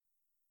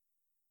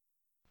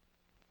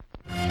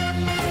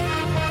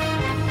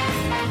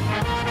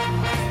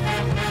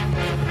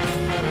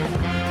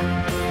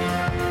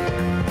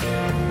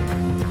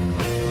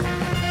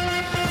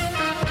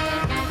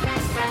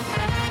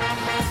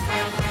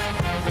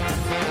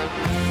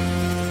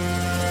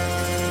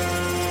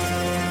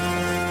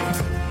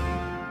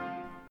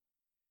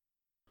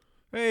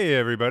Hey,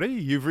 everybody.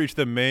 You've reached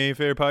the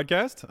Mayfair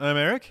podcast. I'm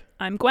Eric.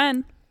 I'm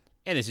Gwen.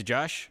 And this is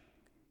Josh.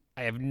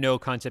 I have no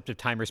concept of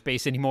time or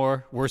space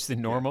anymore. Worse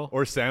than normal.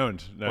 Or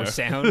sound. No. Or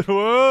sound.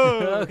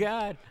 Whoa. Oh,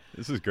 God.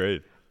 This is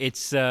great.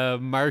 It's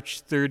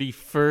March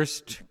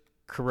 31st,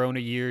 Corona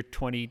year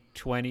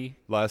 2020.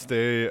 Last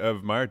day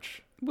of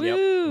March.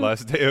 Woo!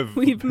 Last day of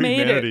We've made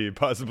it. humanity,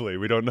 possibly.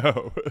 We don't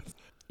know.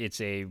 It's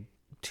a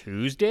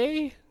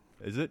Tuesday?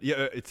 Is it?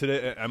 Yeah,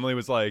 today Emily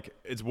was like,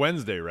 it's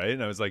Wednesday, right?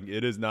 And I was like,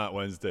 it is not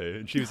Wednesday.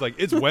 And she was like,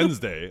 it's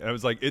Wednesday. And I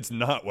was like, it's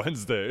not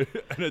Wednesday.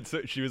 And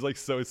she was like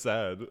so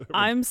sad.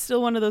 I'm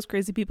still one of those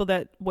crazy people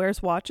that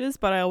wears watches,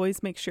 but I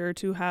always make sure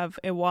to have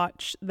a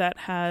watch that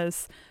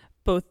has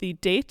both the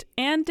date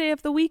and day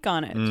of the week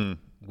on it.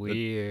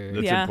 Weird.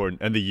 That's Yeah.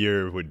 important. And the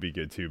year would be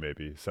good too,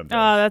 maybe, sometimes.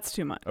 That's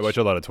too much. I watch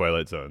a lot of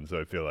Twilight Zone, so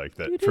I feel like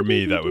that for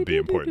me that would be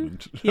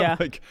important. Yeah.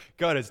 Like,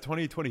 God, it's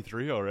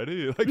 2023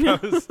 already. Like,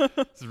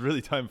 it's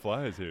really time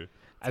flies here.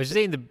 I was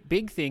saying the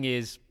big thing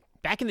is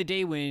back in the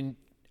day when,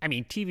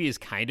 TV is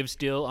kind of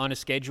still on a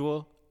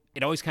schedule.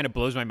 It always kind of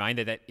blows my mind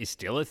that is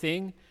still a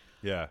thing.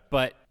 Yeah.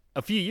 But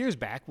a few years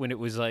back when it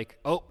was like,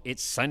 oh,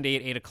 it's Sunday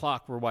at 8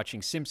 o'clock, we're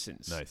watching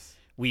Simpsons. Nice.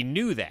 We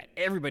knew that.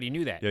 Everybody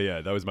knew that.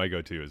 Yeah, that was my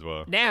go-to as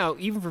well. Now,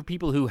 even for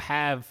people who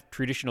have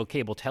traditional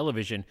cable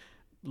television,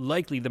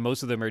 likely the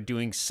most of them are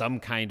doing some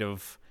kind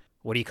of,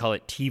 what do you call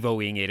it,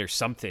 TiVoing it or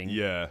something.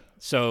 Yeah.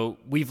 So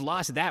we've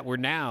lost that. We're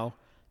now,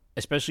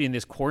 especially in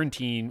this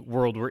quarantine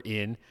world we're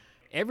in,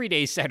 every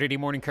day Saturday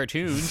morning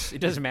cartoons. It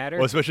doesn't matter.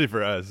 Well, especially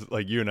for us,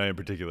 like you and I in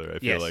particular, I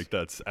feel Yes. like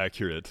that's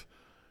accurate.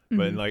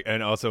 But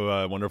and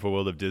also Wonderful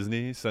World of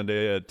Disney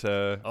Sunday at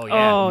oh,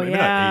 yeah. Oh, maybe yeah.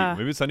 not 8,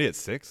 maybe Sunday at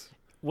 6.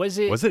 Was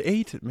it? Was it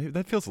 8? Maybe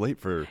that feels late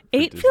for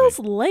 8 Disney. feels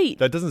late.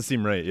 That doesn't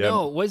seem right. Yeah.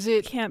 No, was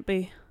it? Can't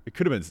be. It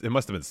could have been. It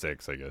must have been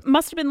 6, I guess.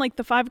 Must have been like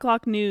the 5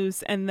 o'clock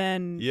news and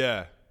then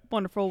Yeah.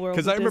 Wonderful World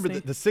Because of I remember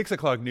Disney. the 6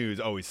 o'clock news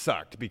always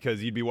sucked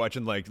because you'd be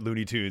watching like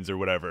Looney Tunes or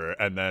whatever,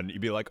 and then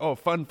you'd be like, "Oh,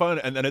 fun,"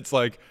 and then it's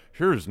like,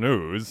 "Here's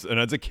news," and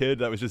as a kid,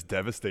 that was just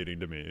devastating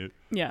to me.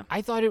 Yeah.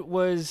 I thought it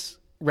was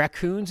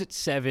Raccoons at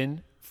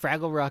 7,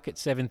 Fraggle Rock at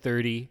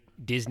 7:30,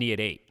 Disney at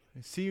 8.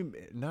 See,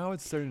 now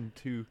it's starting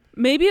to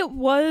Maybe it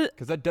was.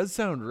 because that does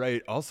sound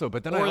right, also.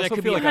 But then I Or that also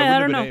could feel be- like I I wouldn't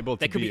don't have been know. able to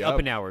That could be up up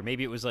an hour.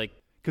 Maybe it was like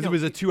because it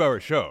was a 2-hour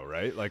show,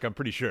 right? Like I'm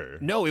pretty sure.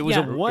 no, it was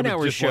Yeah. a It was 1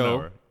 hour just 1 show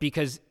hour.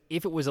 because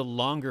if it was a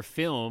longer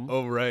film,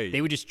 Oh right.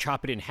 they would just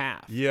chop it in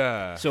half.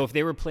 Yeah. So if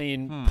they were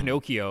playing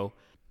Pinocchio,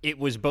 it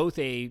was both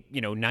a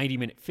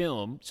 90-minute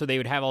film, so they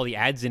would have all the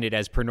ads in it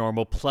as per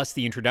normal, plus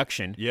the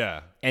introduction.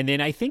 yeah. And then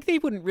I think they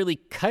wouldn't really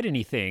cut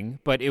anything,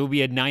 but it would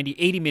be a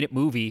 80-minute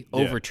movie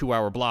over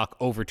 2-hour block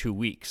over 2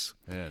 weeks.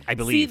 Man. I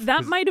believe. See,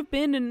 that might have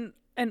been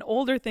an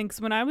older thing because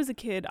when I was a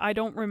kid, I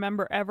don't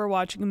remember ever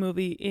watching a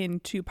movie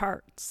in 2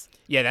 parts.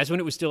 Yeah, that's when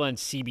it was still on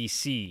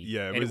CBC.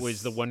 Yeah, it and it was-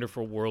 was The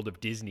Wonderful World of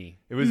Disney.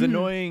 It was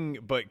annoying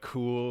but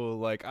cool.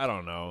 Like I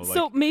don't know. Like,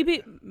 So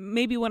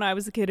maybe when I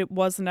was a kid, it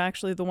wasn't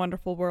actually The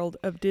Wonderful World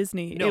of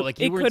Disney. No, it, like,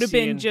 you it weren't could have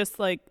been seeing- just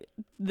like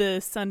the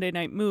Sunday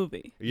night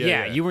movie.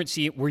 Yeah, you weren't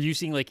seeing. Were you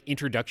seeing like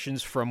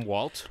introductions from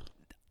Walt?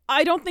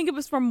 I don't think it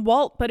was from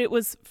Walt, but it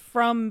was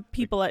from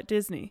people at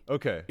Disney.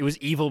 Okay. It was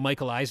evil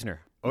Michael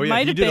Eisner. Oh yeah,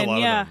 Might he have did been, a lot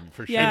yeah. of them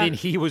for sure. Yeah. And then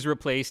he was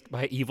replaced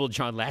by evil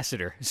John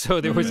Lasseter.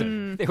 So there was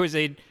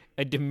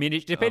a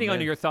diminished, depending on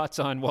man. your thoughts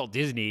on Walt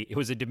Disney, it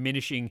was a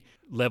diminishing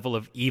level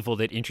of evil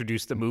that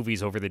introduced the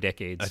movies over the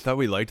decades. I thought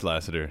we liked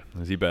Lasseter.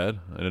 Is he bad?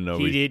 I didn't know.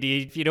 he did.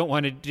 If you don't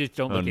want to, just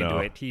don't look no.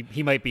 into it.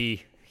 He might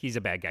be. He's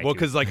a bad guy. Well, too.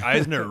 because like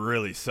Eisner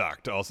really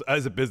sucked. Also,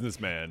 as a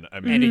businessman, I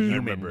mean, And a I human,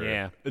 remember.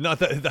 yeah. Not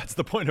that that's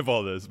the point of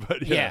all this,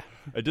 but yeah, Yeah.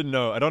 I didn't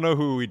know. I don't know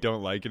who we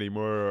don't like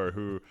anymore, or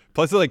who.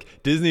 Plus, like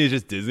Disney is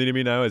just Disney to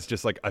me now. It's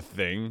just like a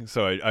thing.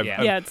 So I've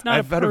Yeah. Yeah, it's not a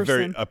I've had a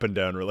very person. up and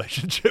down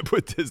relationship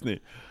with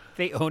Disney.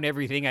 they own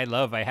everything I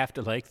love. I have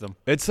to like them.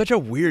 It's such a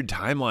weird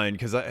timeline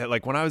because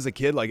like when I was a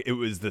kid, like it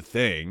was the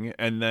thing,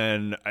 and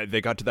then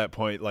they got to that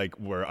point like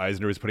where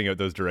Eisner was putting out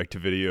those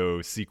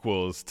direct-to-video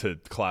sequels to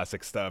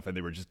classic stuff, and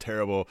they were just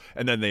terrible.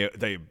 And then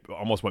they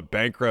almost went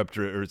bankrupt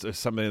or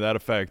something to that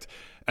effect.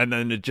 And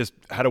then it just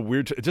had a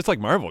weird, just like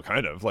Marvel,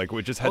 kind of like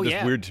it just had Oh, this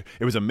yeah. weird.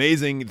 It was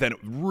amazing, then it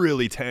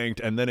really tanked,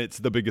 and then it's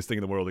the biggest thing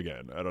in the world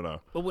again. I don't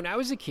know. But when I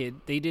was a kid,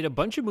 they did a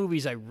bunch of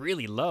movies I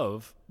really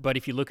love. But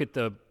if you look at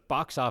the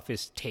box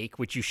office take,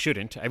 which you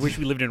shouldn't, I wish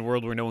we lived in a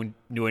world where no one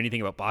knew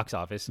anything about box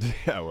office.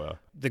 Yeah, well,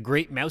 The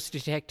Great Mouse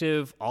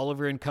Detective,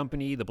 Oliver and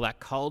Company, The Black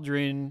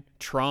Cauldron,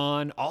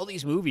 Tron, all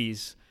these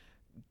movies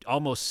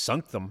almost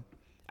sunk them.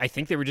 I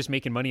think they were just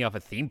making money off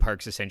of theme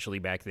parks essentially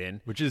back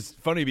then. which is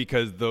funny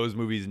because those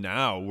movies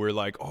now we're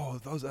like, oh,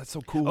 that's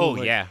so cool. Oh,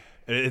 Like, yeah.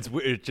 and it's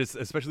just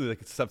especially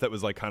like stuff that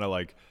was like kind of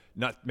like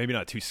maybe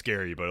not too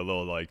scary, but a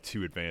little like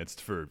too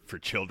advanced for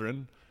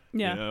children.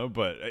 Yeah. You know,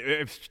 but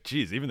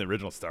geez, even the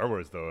original Star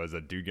Wars though, as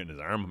a dude getting his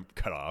arm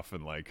cut off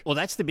and like, Well,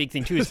 that's the big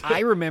thing too. Is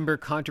I remember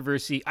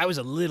controversy. I was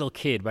a little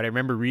kid, but I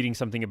remember reading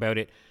something about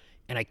it,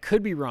 and I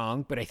could be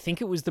wrong, but I think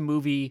it was the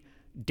movie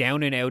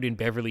Down and Out in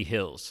Beverly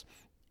Hills,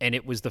 and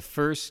it was the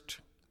first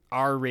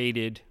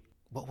R-rated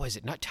what was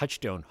it? Not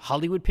Touchstone,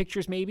 Hollywood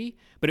Pictures maybe,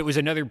 but it was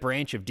another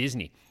branch of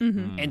Disney.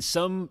 And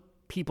some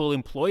people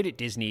employed at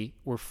Disney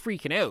were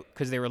freaking out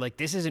because they were like,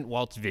 this isn't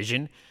Walt's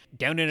vision.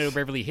 Downton Abbey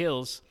Beverly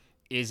Hills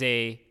is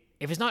if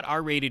it's not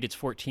R-rated, it's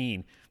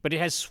 14, but it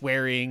has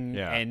swearing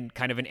and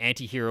kind of an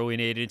anti-hero in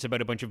it. It's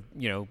about a bunch of,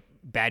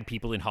 bad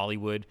people in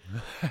Hollywood.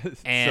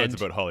 And so it's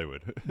about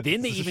Hollywood.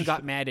 then they even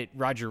got mad at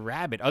Roger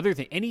Rabbit,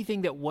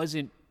 anything that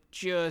wasn't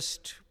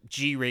just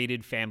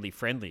G-rated,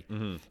 family-friendly.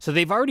 So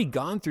they've already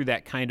gone through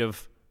that kind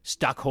of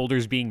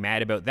stockholders being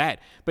mad about that.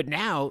 But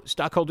now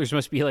stockholders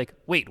must be like,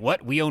 wait,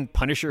 what? We own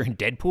Punisher and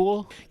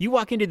Deadpool? You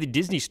walk into the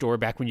Disney store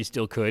back when you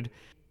still could.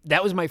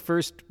 That was my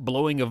first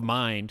blowing of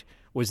mind,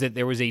 was that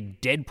there was a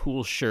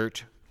Deadpool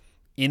shirt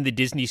in the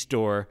Disney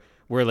store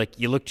where, like,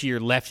 you look to your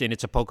left and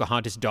it's a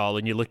Pocahontas doll,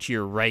 and you look to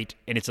your right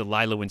and it's a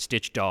Lilo and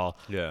Stitch doll.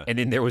 Yeah. And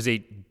then there was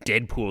a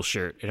Deadpool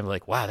shirt, and I'm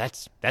like, wow,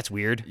 that's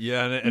weird.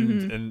 Yeah,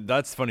 and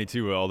that's funny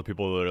too. All the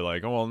people that are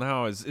like, "Oh well,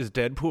 now is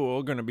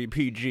Deadpool going to be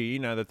PG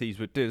now that he's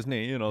with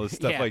Disney and all this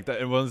stuff like that?"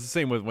 And well, it's the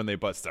same with when they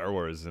bought Star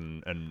Wars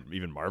and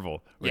even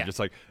Marvel. We're just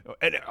like,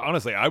 and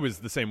honestly, I was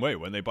the same way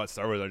when they bought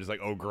Star Wars. I was just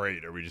like, "Oh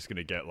great, are we just going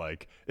to get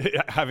like?"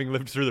 Having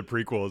lived through the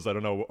prequels, I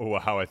don't know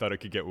how I thought it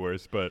could get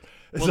worse, but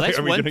well, that's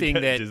are we one gonna thing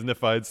get that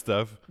Disneyfied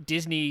stuff.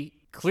 Disney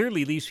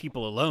clearly leaves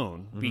people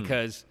alone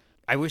because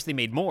I wish they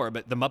made more,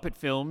 but the Muppet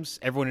films,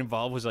 everyone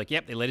involved was like,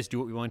 yep, they let us do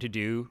what we wanted to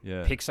do.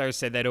 Yeah. Pixar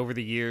said that over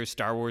the years.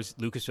 Star Wars,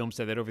 Lucasfilm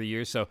said that over the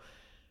years. So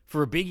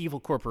for a big evil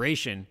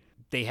corporation,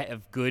 they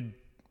have good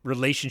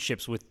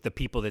relationships with the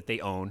people that they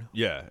own.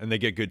 Yeah, and they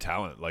get good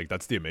talent. Like,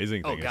 that's the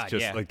amazing thing. God,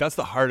 it's just like, that's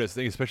the hardest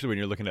thing, especially when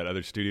you're looking at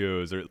other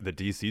studios or the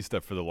DC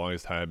stuff for the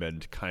longest time,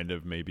 and kind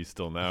of maybe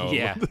still now.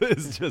 Yeah.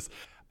 It's just,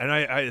 and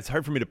I it's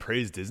hard for me to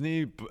praise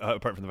Disney,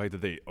 apart from the fact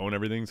that they own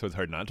everything, so it's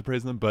hard not to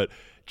praise them, but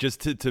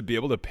just to be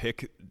able to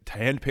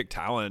handpick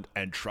talent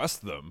and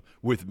trust them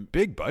with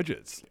big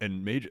budgets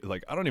and major,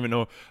 like, I don't even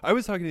know. I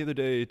was talking the other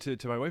day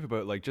to my wife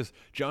about, like, just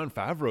Jon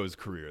Favreau's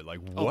career. Like,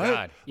 what? Oh,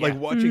 God. Yeah. Like,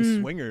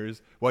 watching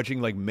Swingers, watching,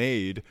 like,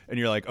 Made, and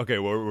you're like, okay,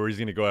 where is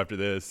he going to go after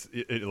this?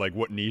 Like,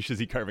 what niche is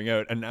he carving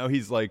out? And now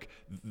he's, like,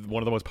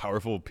 one of the most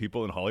powerful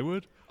people in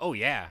Hollywood. Oh,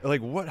 yeah.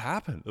 Like, what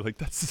happened? Like,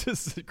 that's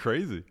just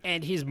crazy.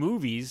 And his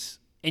movies,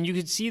 and you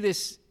could see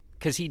this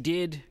because he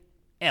did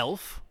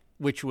Elf,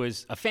 which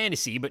was a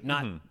fantasy, but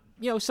not,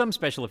 some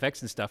special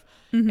effects and stuff.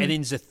 And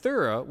then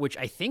Zathura, which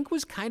I think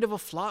was kind of a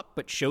flop,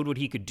 but showed what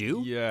he could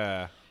do.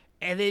 Yeah.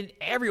 And then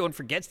everyone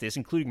forgets this,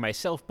 including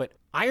myself, but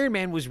Iron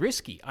Man was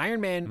risky.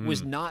 Iron Man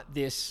was not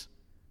this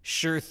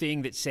sure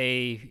thing that,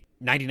 say,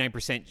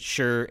 99%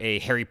 sure a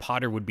Harry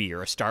Potter would be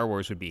or a Star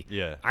Wars would be.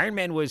 Yeah. Iron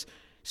Man was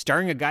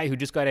starring a guy who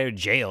just got out of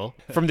jail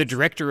from the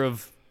director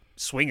of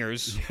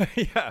Swingers.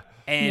 Yeah.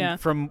 And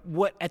from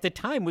what at the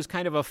time was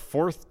kind of a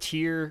fourth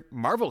tier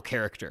Marvel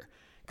character.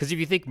 Because if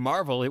you think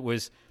Marvel, it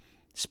was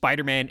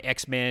Spider-Man,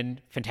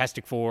 X-Men,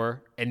 Fantastic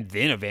Four, and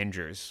then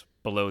Avengers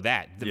below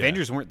that. The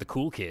Avengers weren't the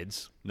cool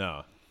kids.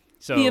 No.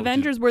 So the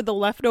Avengers were the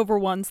leftover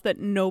ones that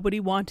nobody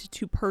wanted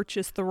to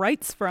purchase the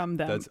rights from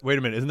them. Wait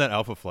a minute, isn't that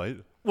Alpha Flight?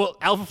 Well,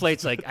 Alpha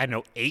Flight's like, I don't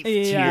know, 8th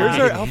tier. Where's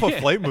our Alpha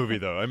Flight movie,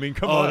 though? I mean,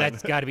 come on. Oh,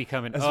 that's got to be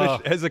coming.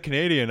 As a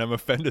Canadian, I'm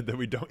offended that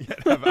we don't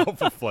yet have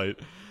Alpha Flight.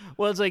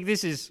 Well, it's like,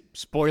 this is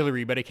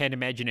spoilery, but I can't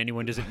imagine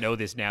anyone doesn't know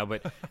this now.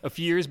 But a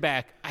few years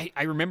back,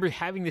 I remember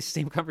having this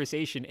same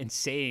conversation and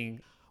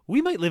saying,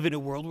 we might live in a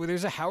world where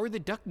there's a Howard the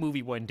Duck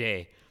movie one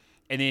day.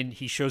 And then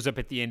he shows up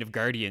at the end of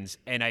Guardians,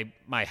 and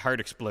my heart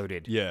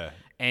exploded. Yeah.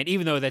 And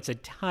even though that's a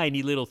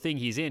tiny little thing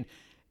he's in,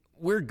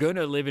 we're going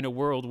to live in a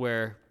world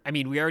where, I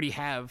mean, we already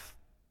have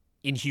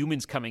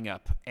Inhumans coming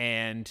up,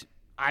 and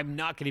I'm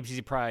not going to be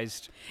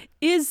surprised.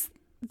 Is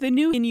the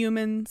new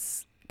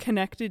Inhumans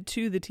connected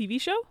to the TV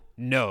show?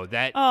 No,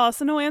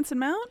 so no Anson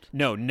Mount?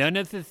 No, none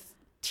of the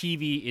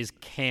TV is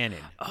canon.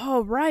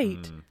 Oh,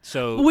 right.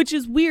 So, which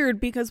is weird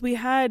because we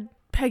had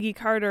Peggy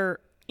Carter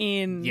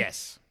in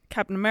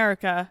Captain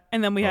America,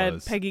 and then we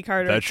had Peggy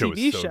Carter that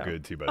TV show. Was so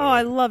good too, by the way.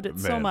 I loved it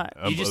so much.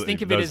 You just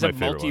think of it as a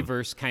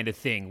multiverse kind of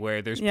thing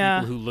where there's people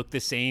who look the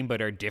same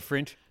but are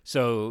different.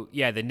 So,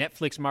 yeah, the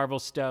Netflix Marvel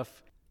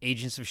stuff,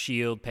 Agents of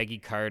S.H.I.E.L.D., Peggy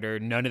Carter,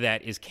 none of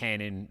that is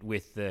canon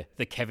with the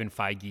Kevin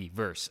Feige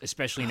verse,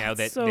 especially now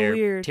that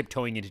they're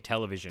tiptoeing into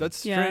television. That's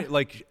strange.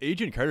 Like,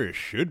 Agent Carter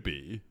should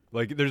be.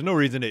 Like, there's no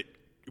reason it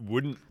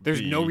wouldn't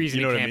There's no reason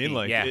you know it what can't I mean? be.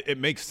 Like, yeah. it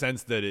makes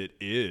sense that it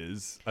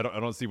is. I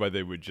don't see why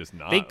they would just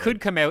not. They could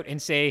come out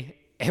and say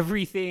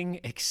everything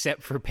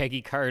except for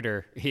Peggy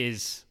Carter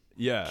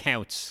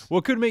counts. Well,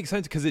 it could make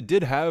sense because it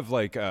did have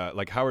like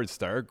Howard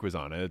Stark was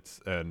on it,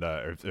 and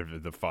or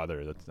the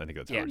father. I think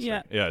that's Howard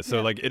Stark. Yeah.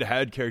 So like it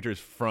had characters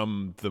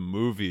from the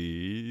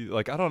movie.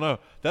 Like, I don't know.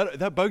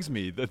 That bugs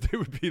me that they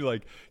would be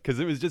like, because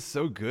it was just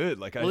so good.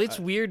 Like, well, it's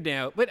weird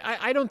now, but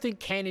I don't think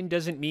canon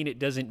doesn't mean it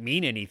doesn't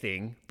mean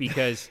anything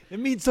because it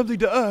means something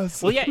to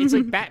us. Well, yeah, it's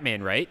like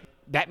Batman, right?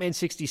 Batman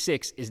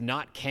 66 is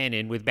not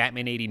canon with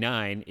Batman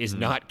 89, is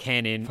not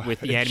canon with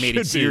the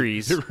animated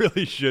series. It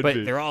really should be.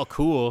 But they're all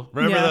cool.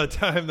 Remember that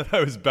time that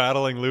I was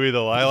battling Louis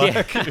the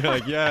Lilac? You're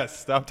like, yes,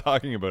 stop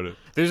talking about it.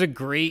 There's a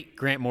great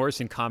Grant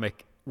Morrison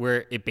comic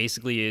where it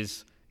basically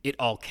is it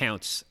all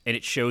counts. And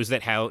it shows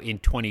that how in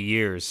 20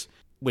 years,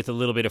 with a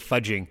little bit of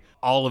fudging,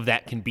 all of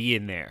that can be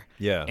in there.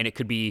 Yeah. And it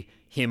could be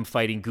him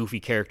fighting goofy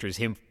characters,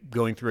 him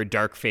going through a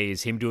dark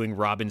phase, him doing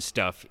Robin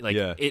stuff. Like,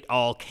 it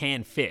all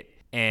can fit.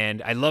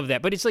 And I love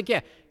that. But it's like,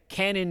 yeah,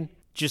 canon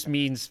just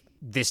means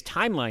this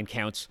timeline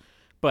counts.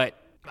 But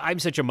I'm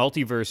such a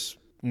multiverse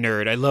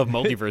nerd. I love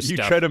multiverse You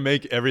stuff. try to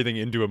make everything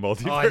into a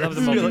multiverse. Oh, I love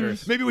the You're like,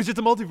 multiverse. maybe it was just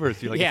a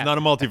multiverse. You're like, Yeah. it's not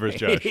a multiverse,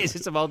 Josh. It is.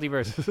 It's a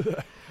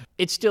multiverse.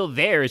 It's still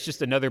there. It's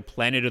just another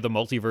planet of the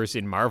multiverse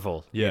in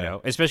Marvel. Yeah. You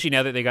know? Especially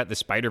now that they got the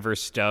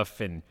Spider-Verse stuff,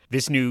 and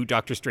this new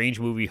Doctor Strange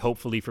movie,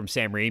 hopefully from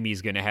Sam Raimi,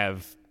 is going to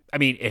have. I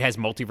mean, it has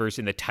multiverse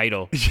in the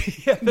title.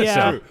 Yeah, that's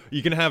Yeah. true.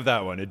 You can have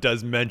that one. It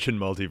does mention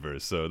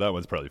multiverse, so that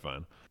one's probably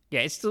fine.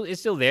 Yeah, it's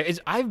still there.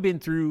 I've been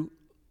through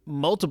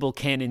multiple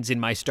canons in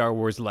my Star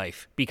Wars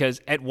life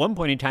because at one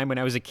point in time when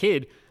I was a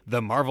kid,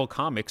 the Marvel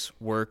comics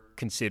were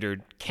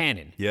considered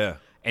canon. Yeah.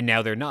 And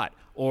now they're not.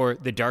 Or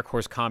the Dark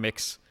Horse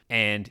comics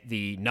and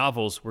the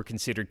novels were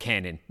considered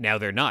canon. Now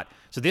they're not.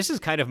 So this is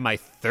kind of my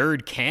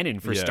third canon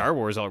for Yeah. Star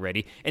Wars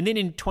already. And then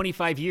in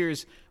 25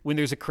 years, when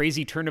there's a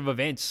crazy turn of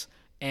events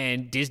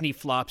and Disney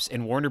flops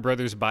and Warner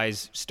Brothers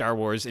buys Star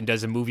Wars and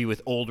does a movie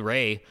with old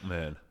Rey,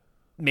 Man.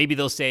 maybe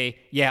they'll say,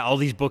 yeah, all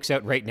these books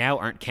out right now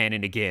aren't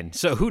canon again.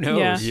 So who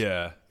knows?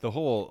 Yeah. Yeah.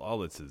 All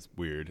this is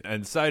weird.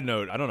 And side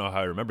note, I don't know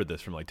how I remembered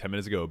this from like 10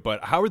 minutes ago,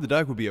 but Howard the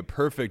Duck would be a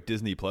perfect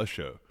Disney Plus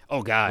show.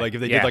 Oh, God. Like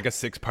if they Yeah. did like a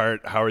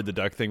 6-part Howard the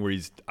Duck thing where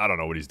I don't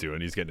know what he's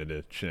doing. He's getting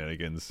into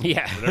shenanigans.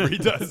 Yeah. Whatever he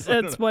does. I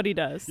don't That's know. what he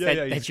does. Yeah,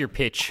 That's he's your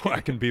pitch.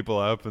 whacking people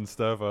up and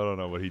stuff. I don't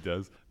know what he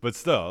does. But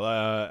still,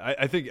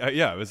 I think,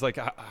 yeah, it was like,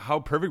 how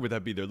perfect would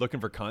that be? They're looking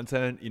for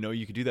content. You know,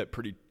 you could do that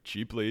pretty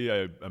cheaply,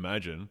 I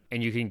imagine.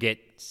 And you can get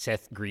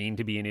Seth Green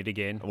to be in it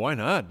again. Why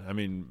not? I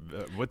mean,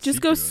 what's Just he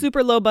go doing?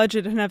 super low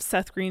budget and have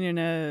Seth Green in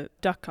a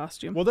duck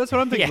costume. Well, that's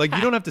what I'm thinking. Yeah. Like,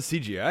 you don't have to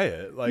CGI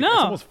it. Like, No.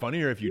 it's almost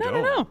funnier if you No,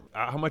 don't. no.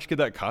 How much could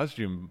that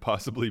costume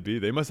possibly be?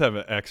 They must have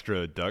an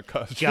extra duck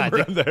costume God,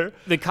 around there.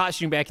 the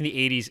costume back in the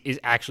 80s is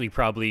actually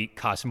probably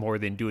cost more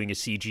than doing a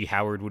CG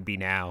Howard would be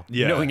now.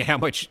 Yeah. Knowing how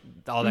much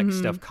all that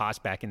stuff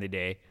cost back in the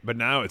day. But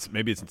now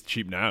maybe it's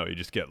cheap now. You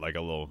just get like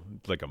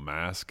a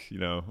mask, you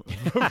know.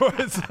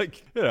 It's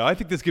like, I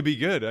think this could be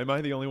good. Am I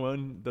the only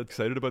one that's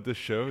excited about this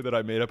show that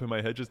I made up in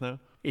my head just now?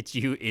 It's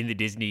you in the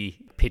Disney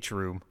pitch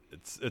room.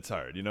 It's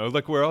hard, you know.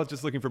 Like, we're all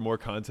just looking for more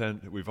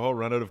content. We've all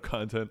run out of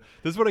content.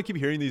 This is what I keep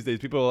hearing these days.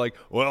 People are like,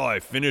 "Well, I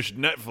finished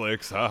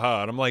Netflix,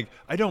 haha," and I'm like,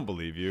 I don't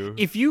believe you.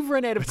 If you've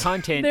run out of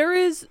content, There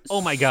is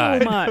Oh my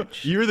God. so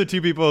much. You're the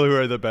two people who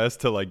are the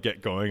best to like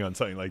get going on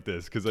something like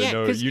this because I Yeah,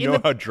 know 'cause you in know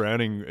the- how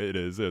drowning it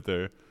is out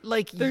there.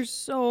 like There's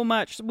so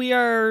much. We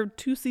are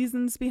 2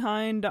 seasons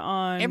behind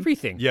on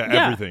everything. Yeah,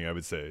 Yeah. everything I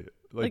would say.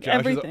 Like, Josh is-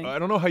 everything. I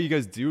don't know how you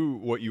guys do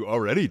what you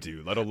already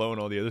do, let alone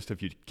all the other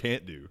stuff you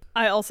can't do.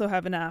 I also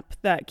have an app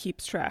that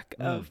keeps track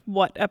of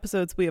what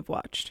episodes we have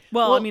watched.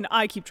 Well, I Well- mean,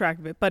 I keep track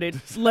of it, but it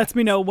lets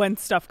me know when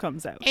stuff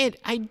comes out. And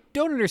I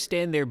don't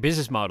understand their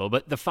business model,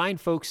 but the fine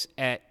folks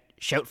at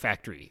Shout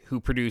Factory who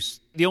produce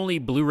the only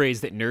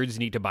Blu-rays that nerds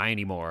need to buy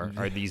anymore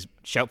are these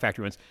Shout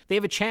Factory ones. They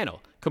have a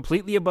channel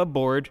completely above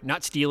board,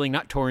 not stealing,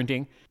 not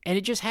torrenting, and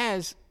it just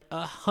has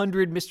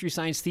 100 Mystery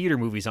Science Theater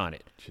movies on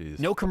it. Jeez.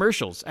 No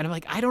commercials. And I'm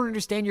like, I don't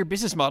understand your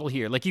business model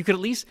here. Like, you could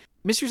at least,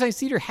 Mystery Science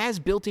Theater has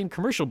built-in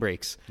commercial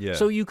breaks. Yeah.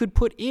 So you could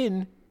put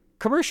in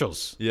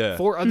commercials Yeah.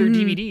 for other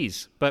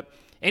DVDs. But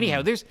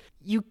anyhow,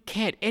 you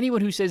can't,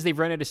 anyone who says they've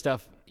run out of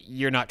stuff,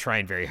 you're not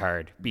trying very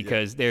hard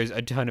because there's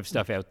a ton of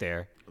stuff out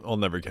there. I'll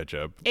never catch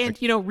up. And,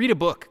 read a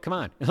book. Come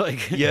on.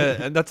 Like,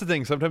 Yeah, and that's the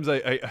thing. Sometimes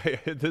I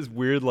hit this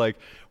weird like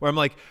where I'm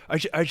like,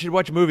 I should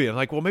watch a movie. I'm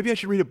like, well, maybe I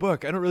should read a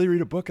book. I don't really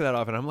read a book that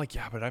often. I'm like,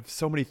 yeah, but I have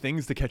so many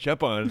things to catch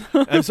up on.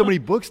 And I have so many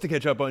books to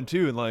catch up on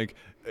too, and like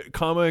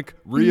comic,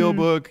 real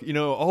book,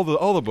 all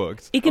the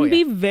books. It can Oh, yeah.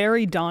 be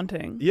very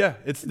daunting. Yeah,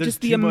 there's Just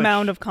the too much.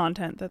 amount of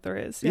content that there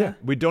is. Yeah,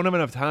 we don't have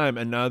enough time,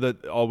 and now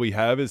that all we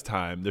have is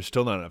time, there's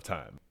still not enough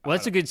time. well,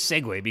 that's a good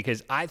segue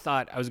because I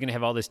thought I was going to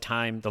have all this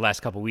time the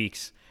last couple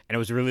weeks, and I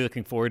was really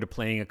looking forward to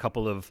playing a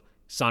couple of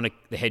Sonic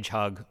the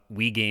Hedgehog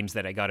Wii games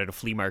that I got at a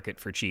flea market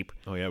for cheap.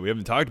 Oh yeah, we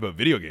haven't talked about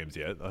video games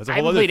yet. That's a I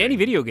whole haven't other played thing. any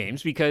video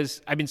games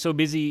because I've been so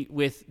busy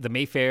with the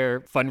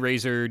Mayfair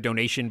fundraiser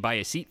donation buy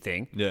a seat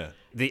thing. Yeah.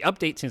 The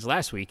update since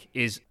last week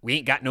is we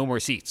ain't got no more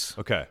seats.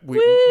 Okay.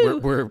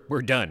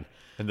 We're done.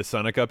 And the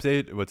Sonic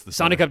update? What's the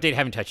Sonic update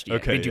haven't touched it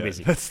yet. Okay, Been too yeah.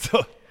 busy. That's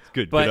still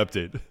good. But-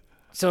 Good update.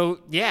 So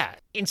yeah,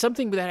 in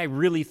something that I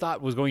really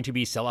thought was going to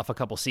be sell off a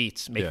couple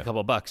seats, make Yeah. a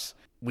couple bucks,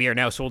 we are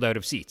now sold out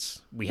of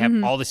seats. We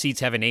have all the seats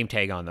have a name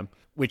tag on them,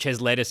 which has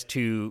led us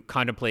to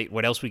contemplate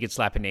what else we could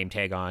slap a name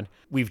tag on.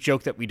 We've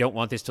joked that we don't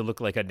want this to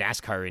look like a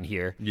NASCAR in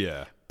here,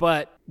 Yeah.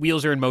 but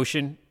wheels are in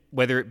motion,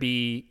 whether it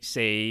be,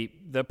 say,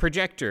 the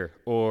projector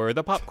or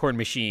the popcorn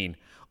machine,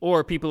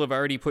 or people have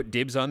already put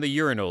dibs on the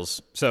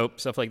urinals, so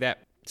stuff like that.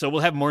 So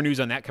we'll have more news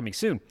on that coming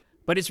soon.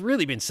 But it's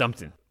really been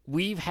something.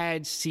 We've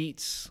had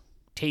seats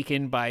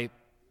taken by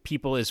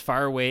people as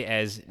far away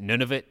as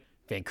Nunavut,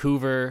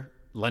 Vancouver,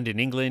 London,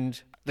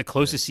 England. The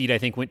closest seat, I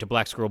think, went to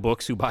Black Squirrel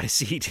Books, who bought a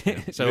seat.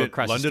 So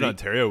across London, the street.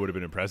 Ontario would have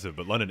been impressive,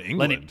 but London,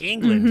 England. London,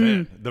 England.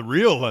 Man, the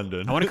real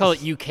London. I want to call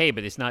it UK,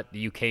 but it's not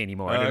the UK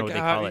anymore. I don't know what they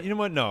call it. You know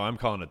what? No, I'm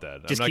calling it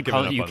that. Just I'm not keep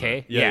giving calling it up on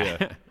UK? that. Yeah, Yeah.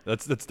 yeah.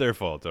 That's their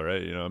fault, all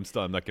right?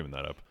 I'm not giving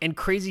that up. And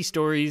crazy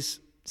stories,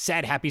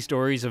 sad, happy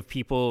stories of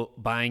people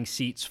buying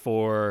seats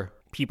for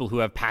people who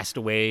have passed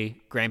away,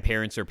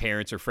 grandparents or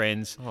parents or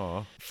friends.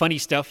 Aw. Funny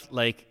stuff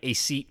like a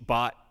seat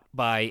bought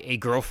by a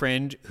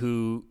girlfriend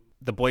who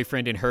the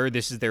boyfriend and her,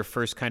 this is their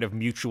first kind of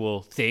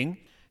mutual thing.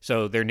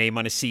 So their name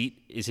on a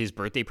seat is his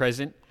birthday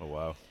present. Oh,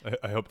 wow.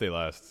 I hope they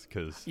last,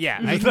 because... Yeah.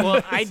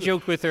 I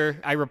joked with her.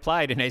 I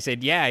replied and I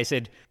said, yeah. I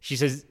said, she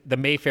says, the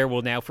Mayfair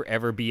will now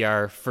forever be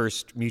our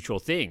first mutual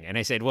thing. And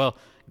I said, well,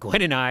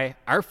 Gwen and I,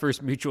 our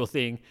first mutual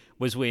thing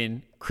was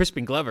when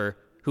Crispin Glover,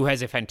 who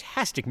has a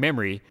fantastic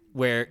memory,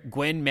 where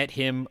Gwen met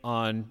him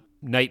on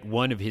night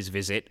one of his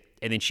visit,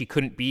 and then she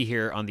couldn't be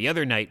here on the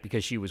other night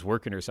because she was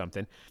working or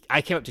something.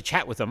 I came up to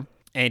chat with him,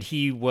 and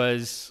he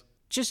was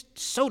just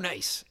so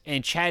nice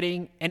and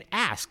chatting and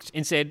asked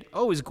and said,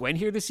 oh, is Gwen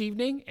here this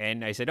evening?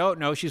 And I said, oh,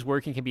 no, she's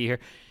working, can be here.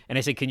 And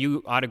I said, can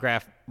you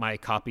autograph my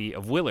copy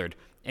of Willard?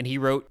 And he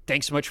wrote,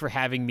 thanks so much for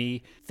having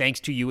me. Thanks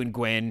to you and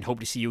Gwen. Hope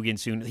to see you again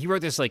soon. He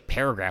wrote this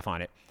paragraph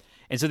on it.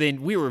 And so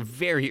then we were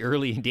very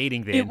early in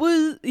dating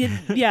then.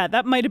 Yeah,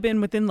 that might have been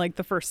within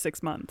the first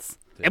 6 months.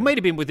 It might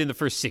have been within the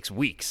first 6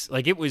 weeks.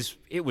 It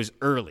was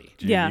early.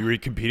 Dude, Yeah. you were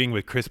competing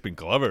with Crispin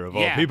Glover, of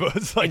all Yeah. people.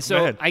 It's like, and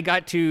so man. I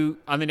got to,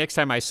 on the next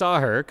time I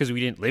saw her, because we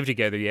didn't live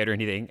together yet or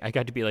anything, I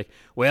got to be like,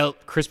 well,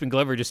 Crispin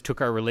Glover just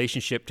took our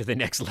relationship to the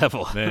next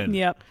level. Man.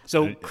 Yep.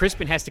 So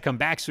Crispin has to come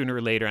back sooner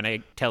or later, and I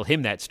tell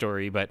him that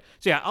story. But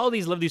so yeah, all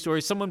these lovely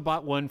stories. Someone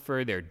bought one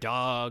for their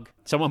dog.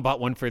 Someone bought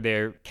one for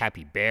their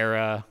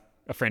capybara.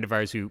 A friend of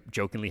ours who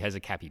jokingly has a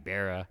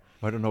capybara.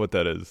 I don't know what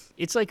that is.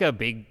 It's like a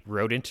big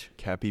rodent.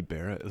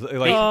 Capybara?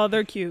 Oh,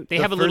 they're cute. They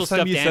have a little first time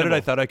stuffed you said animal. it,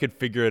 I thought I could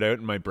figure it out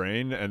in my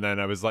brain, and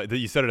then I was like,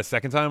 you said it a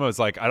second time. I was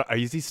like,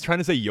 is he trying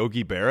to say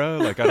Yogi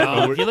Berra? I don't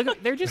know. If you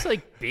look, they're just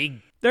big.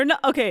 They're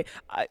not okay.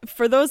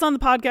 For those on the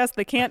podcast,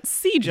 they can't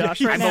see Josh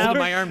right I'm now.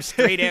 holding my arms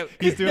straight out.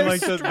 He's doing They're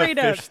the straight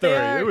fish out. story. They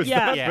are- It was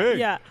yeah, that big.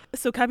 Yeah.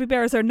 So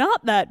capybaras are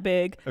not that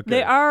big. Okay.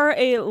 They are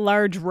a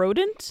large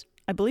rodent.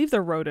 I believe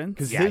they're rodents.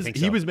 Because Yeah, I think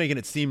he so. was making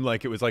it seem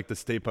like it was like the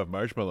Stay Puft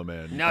Marshmallow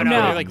Man. No, No,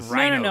 they're like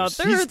rhinos.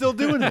 No. He's still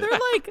doing it. They're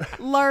like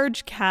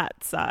large cat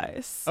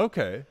size.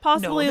 Okay.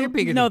 Possibly. No, they're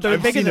bigger No, than they're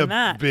I've bigger seen than a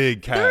that.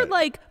 big cat. They're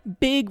like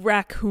big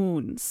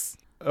raccoons.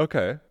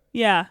 Okay.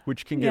 Yeah.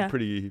 Which can Yeah. get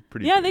pretty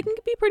Yeah, big. they can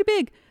be pretty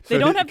big. They So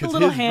don't have the 'cause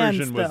little his hands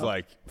version though. was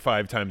like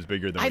 5 times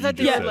bigger than I what thought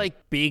you they just were said.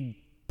 like big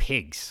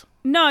pigs.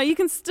 No, you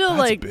can still That's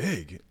like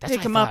big. That's pick what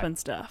I them up thought. and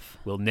stuff.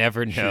 We'll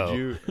never know.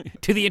 you?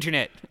 To the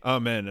internet. Oh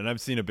man, and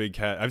I've seen a big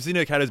cat. I've seen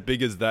a cat as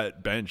big as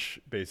that bench,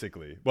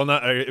 basically. Well,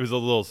 not. It was a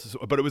little,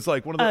 but it was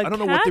like one of the. A I don't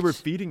know what they cat? were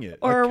feeding it.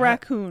 Or a cat.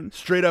 raccoon?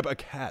 Straight up a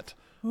cat.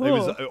 It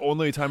was Oh. the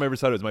only time I ever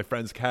saw it. It was my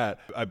friend's cat.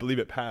 I believe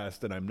it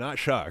passed, and I'm not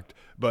shocked.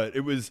 But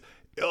it was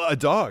a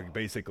dog,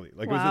 basically.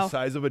 Like it was Wow. the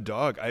size of a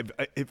dog.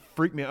 It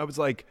freaked me out. I was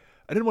like,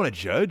 I didn't want to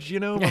judge.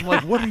 I'm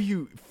like, what are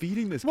you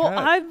feeding this Well,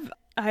 cat?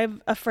 I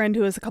have a friend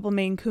who has a couple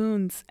Maine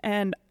Coons,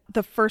 and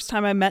the first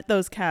time I met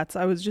those cats,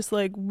 I was just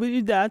like,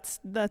 that's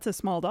a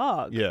small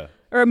dog. Yeah.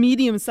 Or a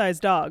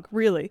medium-sized dog,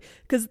 really.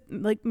 Because,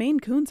 Maine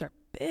Coons are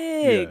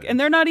big. Yeah. And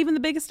they're not even the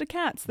biggest of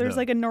cats. There's,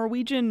 No. a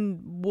Norwegian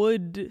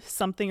wood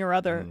something or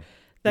other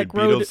that Good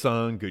Beatles growed...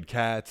 song, good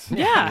cats.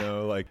 Yeah.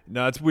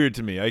 No, it's weird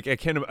to me. I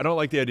can't. I don't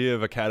like the idea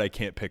of a cat I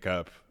can't pick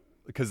up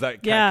because that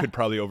cat Yeah. could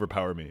probably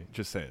overpower me.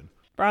 Just saying.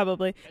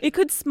 Probably. It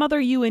could smother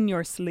you in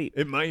your sleep.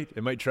 It might.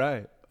 It might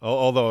try.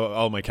 Although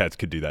all my cats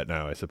could do that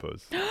now, I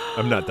suppose.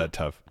 I'm not that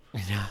tough.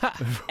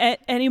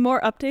 Any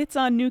more updates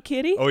on New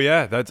Kitty? Oh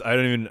yeah, I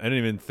didn't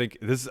even think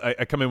this. I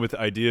come in with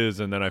ideas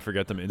and then I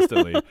forget them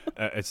instantly.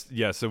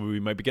 So we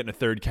might be getting a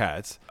third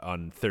cat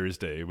on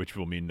Thursday, which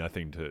will mean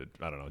nothing to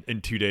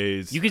in 2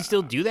 days. You can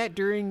still do that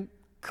during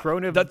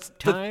Corona That's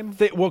time?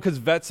 well, because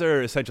vets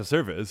are essential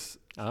service.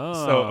 Oh.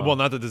 So, well,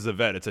 not that this is a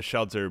vet; it's a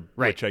shelter,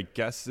 Right. which I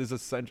guess is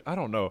essential. I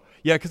don't know.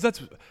 Yeah, because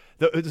that's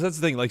the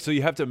thing. So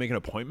you have to make an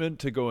appointment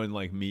to go and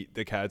meet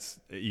the cats.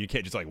 You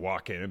can't just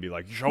walk in and be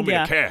like, "Show me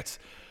Yeah. the cats."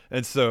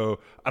 And so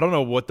I don't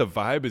know what the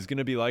vibe is going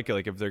to be like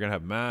if they're going to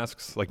have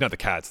masks. Not the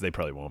cats, they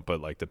probably won't,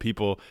 but the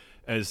people.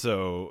 And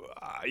so,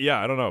 I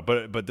don't know.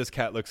 But this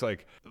cat looks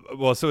like,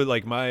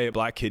 my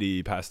black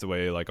kitty passed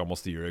away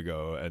almost a year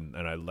ago. And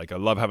I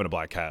love having a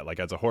black cat,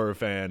 as a horror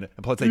fan.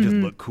 And plus they just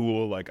look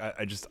cool. I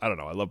don't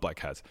know. I love black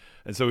cats.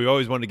 And so we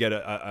always wanted to get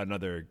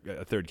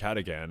a third cat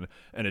again.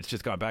 And it's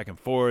just gone back and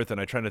forth. And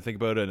I try to think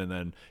about it. And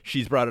then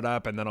she's brought it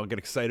up and then I'll get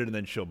excited and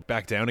then she'll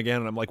back down again.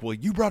 And I'm like, well,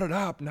 you brought it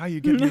up. Now you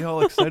get me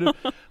all excited.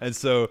 And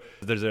so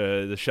there's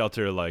the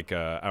shelter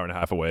hour and a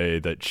half away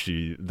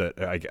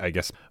that I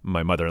guess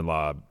my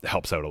mother-in-law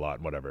helps out a lot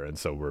and whatever. And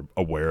so we're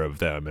aware of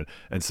them.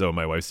 And so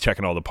my wife's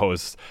checking all the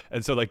posts.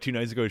 And so 2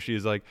 nights ago,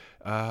 she's like,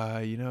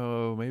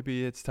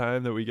 maybe it's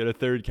time that we get a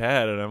third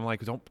cat. And I'm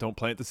like, don't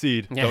plant the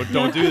seed.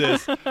 Don't do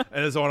this. And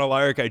as on a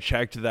lark, I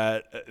checked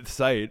that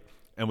site.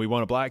 and we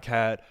want a black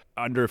cat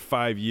under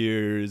 5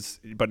 years,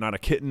 but not a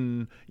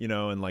kitten,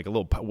 and like a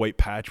little white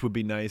patch would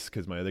be nice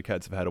because my other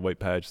cats have had a white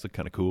patch. It's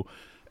kind of cool.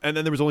 And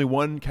then there was only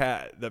one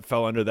cat that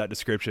fell under that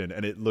description,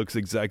 and it looks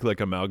exactly like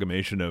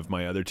amalgamation of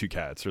my other two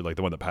cats, or like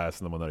the one that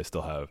passed and the one that I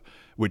still have,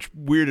 which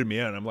weirded me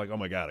out. I'm like, oh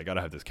my God, I got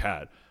to have this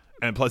cat.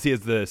 And plus, he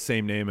has the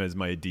same name as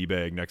my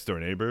D-bag next door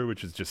neighbor,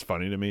 which is just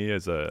funny to me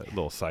as a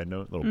little side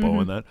note, little bow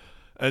on that.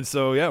 And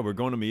so, yeah, we're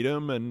going to meet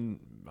him, and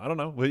I don't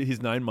know,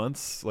 he's 9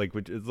 months, like,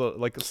 which is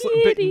like a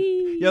bit,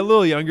 a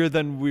little younger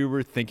than we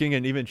were thinking.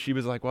 And even she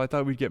was like, well, I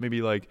thought we'd get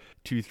maybe like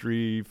 2,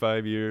 3,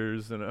 5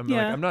 years. And I'm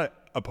like, I'm not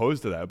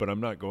opposed to that, but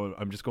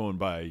I'm just going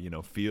by,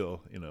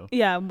 feel.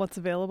 Yeah, what's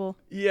available.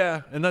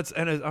 Yeah, and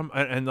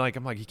I'm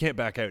like, you can't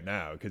back out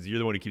now because you're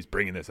the one who keeps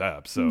bringing this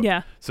up. So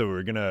so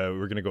we're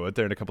gonna go out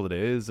there in a couple of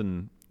days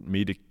and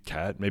meet a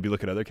cat, maybe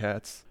look at other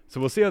cats. So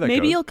we'll see how that goes.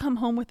 Maybe you'll come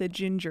home with a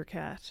ginger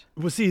cat.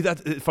 Well, see,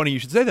 that's funny you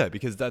should say that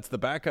because that's the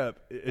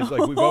backup. It's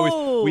like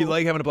we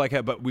like having a black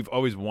cat, but we've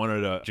always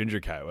wanted a ginger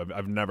cat.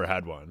 I've never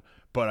had one,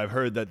 but I've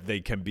heard that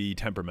they can be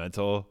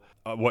temperamental.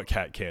 What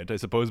cat can't, I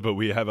suppose, but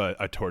we have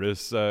a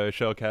tortoise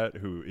shell cat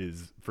who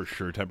is for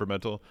sure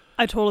temperamental.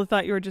 I totally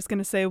thought you were just going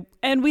to say,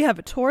 and we have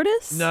a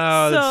tortoise?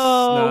 No, that's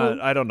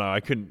not, I don't know. I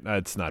couldn't,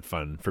 it's not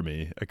fun for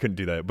me. I couldn't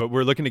do that. But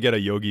we're looking to get a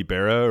Yogi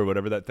Berra or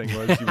whatever that thing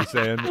was you were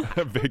saying.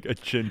 a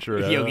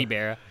chinchilla. Yogi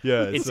Berra.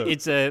 Yeah.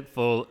 It's a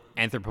full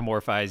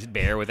anthropomorphized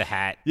bear with a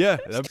hat. Yeah.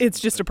 It's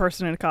just a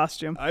person in a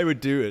costume. I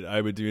would do it.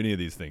 I would do any of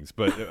these things.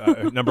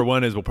 But number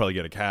one is we'll probably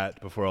get a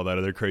cat before all that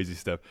other crazy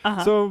stuff.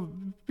 So,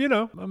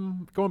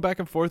 I'm going back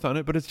and forth on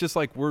it, but it's just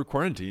like we're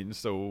quarantined.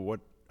 So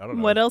what? I don't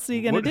know. What else are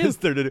you going to do? What is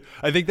there to do?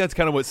 I think that's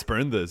kind of what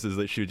spurned this, is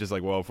that she was just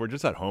like, well, if we're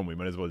just at home, we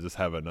might as well just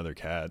have another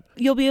cat.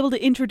 You'll be able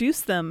to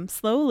introduce them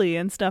slowly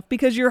and stuff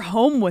because you're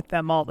home with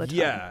them all the time.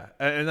 Yeah,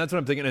 and that's what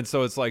I'm thinking. And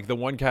so it's like the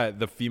one cat,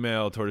 the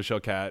female tortoiseshell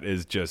cat,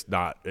 is just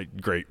not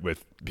great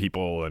with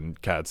people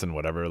and cats and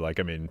whatever. Like,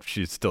 I mean,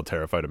 she's still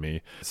terrified of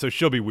me. So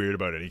she'll be weird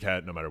about any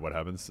cat no matter what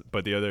happens.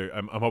 But the other,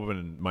 I'm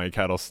hoping my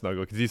cat will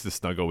snuggle because he used to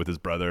snuggle with his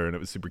brother and it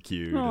was super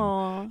cute.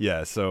 Aww. And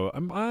yeah, so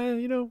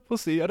we'll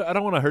see. I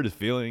don't want to hurt his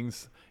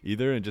feelings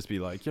either and just be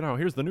like,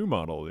 here's the new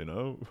model,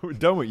 we're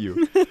done with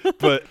you.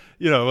 But,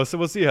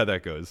 we'll see how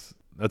that goes.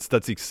 That's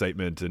the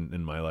excitement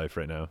in my life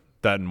right now.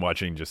 That and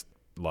watching just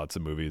lots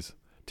of movies.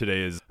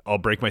 Today I'll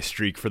break my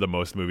streak for the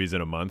most movies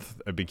in a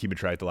month. I've been keeping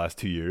track the last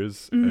 2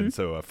 years. And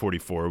so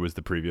 44 was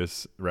the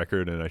previous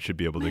record, and I should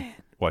be able to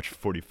watch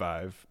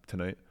 45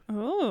 tonight.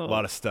 Oh. A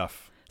lot of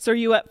stuff. So are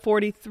you at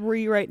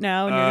 43 right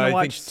now, and you're going to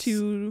watch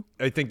two?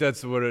 I think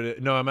that's what it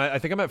is. No, I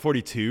think I'm at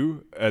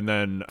 42, and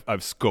then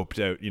I've scoped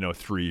out,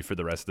 3 for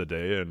the rest of the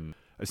day. And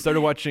I started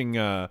watching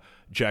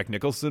Jack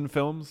Nicholson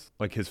films,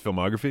 like his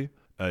filmography.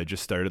 I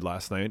just started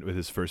last night with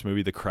his first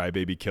movie, The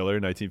Crybaby Killer,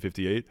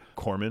 1958.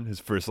 Corman, his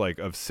first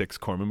of 6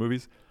 Corman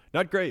movies.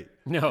 Not great.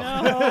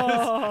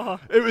 No.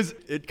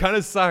 It kind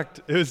of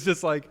sucked. It was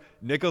just like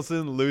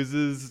Nicholson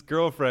loses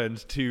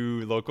girlfriend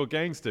to local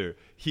gangster.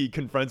 He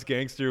confronts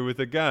gangster with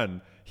a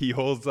gun. He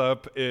holds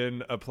up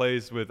in a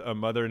place with a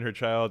mother and her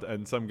child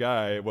and some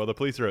guy while the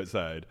police are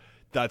outside.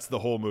 That's the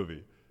whole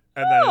movie.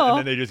 And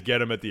then they just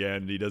get him at the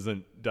end. He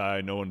doesn't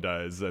die. No one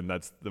dies. And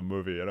that's the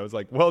movie. And I was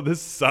like, well,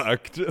 this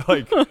sucked.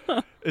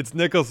 It's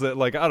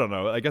Nicholson. I don't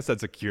know. I guess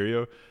that's a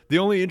curio. The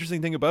only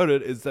interesting thing about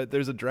it is that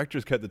there's a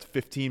director's cut that's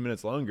 15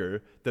 minutes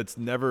longer that's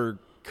never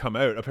come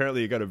out.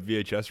 Apparently, it got a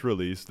VHS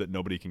release that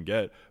nobody can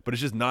get, but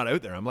it's just not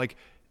out there. I'm like,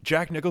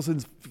 Jack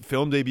Nicholson's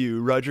film debut,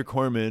 Roger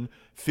Corman,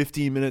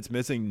 15 minutes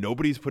missing.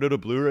 Nobody's put out a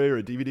Blu-ray or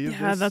a DVD of this.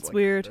 Yeah, that's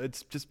weird.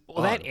 It's just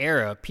that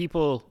era,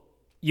 people...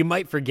 You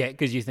might forget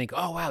because you think,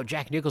 oh, wow,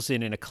 Jack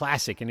Nicholson in a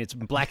classic, and it's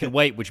black and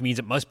white, which means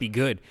it must be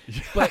good.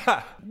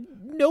 But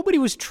nobody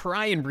was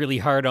trying really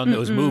hard on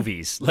those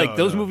movies.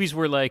 Those movies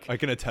were like... I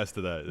can attest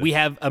to that. We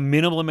have a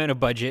minimal amount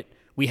of budget.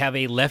 We have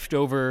a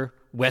leftover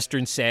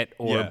Western set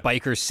or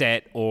biker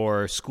set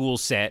or school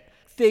set.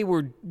 They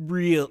were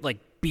real,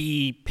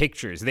 B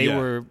pictures. They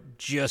were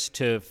just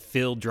to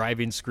fill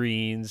drive-in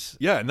screens.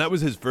 Yeah, and that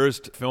was his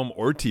first film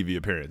or TV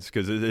appearance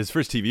because his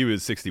first TV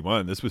was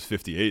 61. This was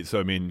 58.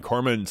 So, I mean,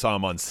 Corman saw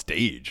him on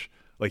stage.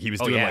 He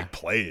was doing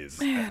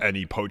plays and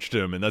he poached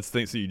him. And that's the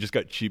thing. So you just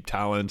got cheap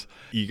talent.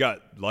 You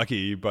got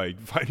lucky by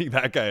finding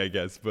that guy, I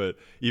guess. But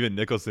even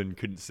Nicholson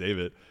couldn't save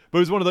it.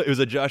 But it was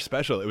a Josh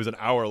special. It was an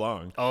hour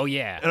long. Oh,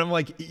 yeah. And I'm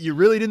like, you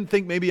really didn't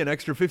think maybe an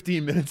extra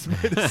 15 minutes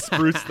might have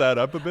spruced that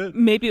up a bit?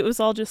 Maybe it was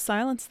all just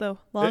silence, though.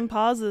 Long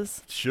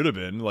pauses. Should have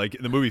been.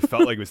 The movie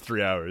felt like it was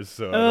 3 hours.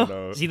 So I don't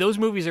know. See, those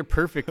movies are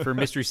perfect for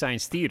Mystery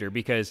Science Theater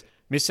because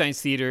Mystery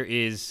Science Theater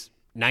is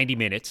 90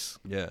 minutes,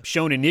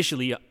 shown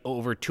initially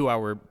over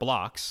 2-hour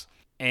blocks.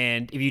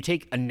 And if you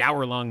take an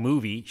hour-long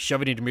movie,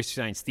 shove it into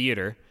Mystery Science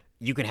Theater,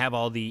 you can have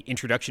all the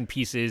introduction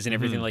pieces and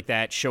everything like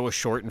that, show a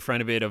short in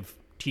front of it of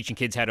teaching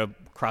kids how to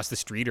cross the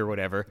street or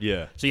whatever.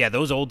 Yeah. So yeah,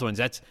 those old ones,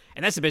 that's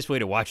the best way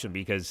to watch them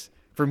because...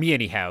 For me,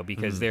 anyhow,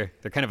 because they're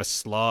kind of a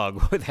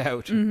slog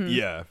without...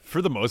 Yeah,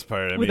 for the most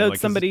part. Without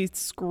somebody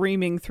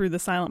screaming through the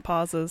silent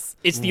pauses.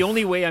 It's the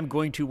only way I'm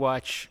going to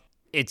watch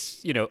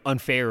it's,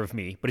 unfair of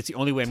me, but it's the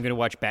only way I'm going to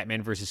watch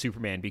Batman versus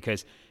Superman,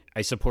 because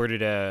I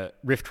supported a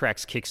Riff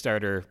Tracks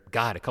Kickstarter,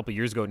 a couple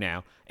years ago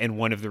now, and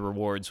one of the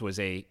rewards was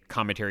a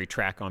commentary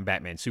track on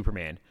Batman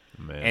Superman.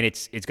 Man. And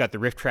it's got the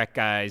Riff Track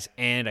guys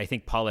and I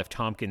think Paul F.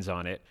 Tompkins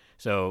on it.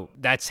 So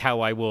that's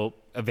how I will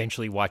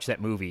eventually watch that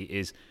movie,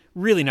 is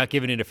really not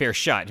giving it a fair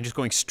shot and just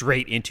going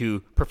straight into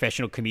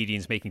professional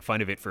comedians making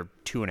fun of it for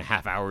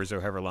 2.5 hours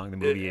or however long the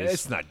movie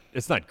is.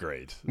 It's not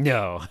great.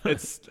 No.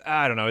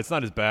 I don't know. It's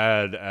not as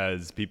bad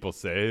as people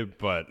say,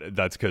 but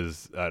that's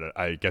because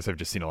I guess I've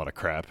just seen a lot of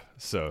crap.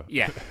 So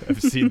Yeah.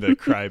 I've seen the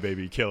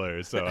Crybaby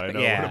Killer, so I know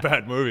Yeah. what a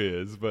bad movie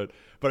is. But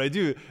I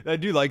do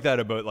like that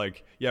about,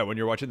 like, yeah, when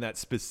you're watching that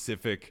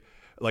specific,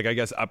 like, I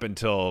guess up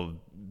until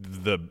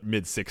the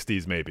mid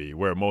 60s maybe,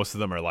 where most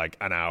of them are like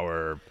an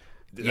hour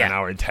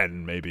and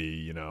 10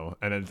 maybe,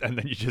 and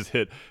then you just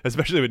hit,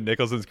 especially with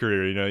Nicholson's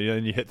career,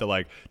 and you hit the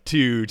like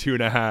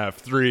 2.5,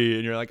 3,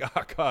 and you're like,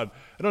 oh god,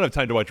 I don't have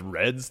time to watch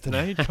Reds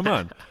tonight. Come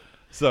on.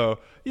 So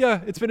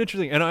yeah, it's been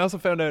interesting. And I also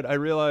I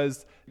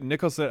realized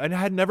Nicholson, I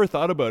had never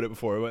thought about it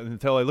before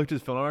until I looked at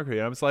his filmography,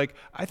 and I was like,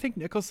 I think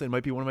Nicholson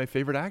might be one of my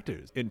favorite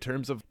actors in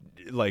terms of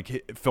like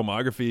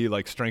filmography,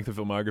 like strength of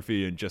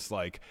filmography, and just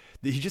like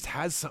he just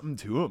has something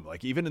to him.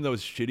 Like even in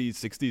those shitty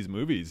 60s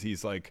movies,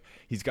 he's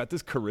got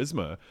this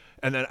charisma.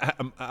 And then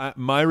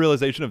my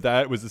realization of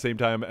that was the same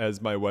time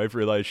as my wife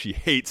realized she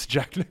hates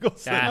Jack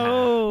Nicholson.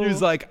 Oh. He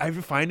was like, I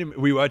find him.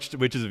 We watched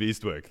Witches of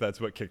Eastwick. That's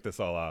what kicked us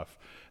all off.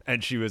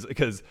 And she was,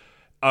 because,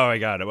 oh my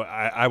god,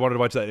 I wanted to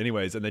watch that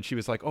anyways. And then she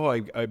was like, oh,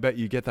 I bet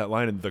you get that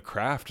line in The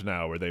Craft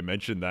now where they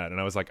mentioned that. And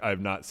I was like,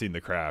 I've not seen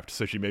The Craft.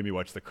 So she made me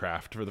watch The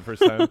Craft for the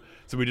first time.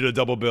 So we did a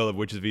double bill of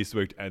Witches of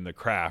Eastwick and The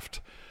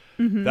Craft.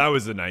 Mm-hmm. That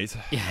was a night.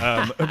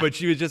 But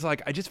she was just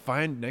like, I just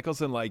find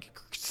Nicholson like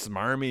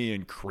smarmy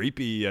and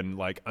creepy and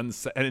like and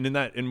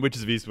in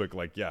Witches of Eastwick,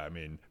 like, yeah, I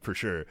mean, for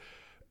sure.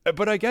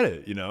 But I get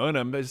it, and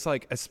I'm just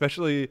like,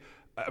 especially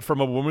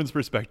from a woman's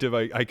perspective,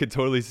 I could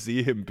totally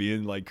see him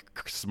being like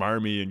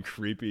smarmy and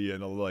creepy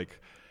and like,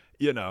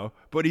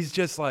 but he's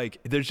just like,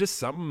 there's just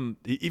something,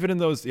 even in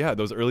those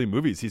early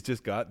movies, he's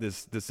just got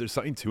this, there's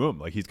something to him.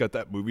 Like he's got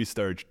that movie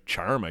star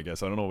charm, I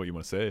guess. I don't know what you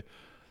want to say.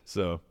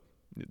 So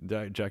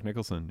Jack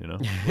Nicholson,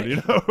 what do you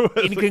know?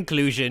 In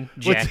conclusion,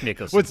 Jack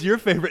Nicholson. What's your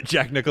favorite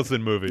Jack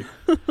Nicholson movie?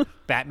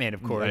 Batman,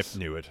 of course. I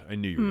knew it. I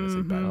knew you were going to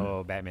say Batman.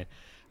 Oh, Batman.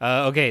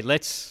 Okay,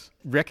 let's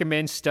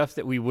recommend stuff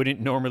that we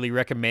wouldn't normally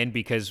recommend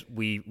because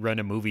we run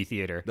a movie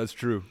theater. That's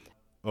true.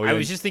 Oh, I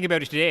was just thinking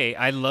about it today.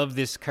 I love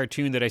this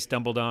cartoon that I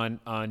stumbled on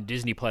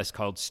Disney Plus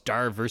called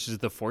Star versus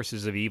the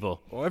Forces of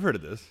Evil. Oh, I've heard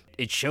of this.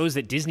 It shows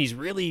that Disney's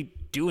really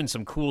doing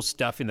some cool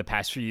stuff in the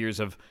past few years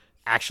of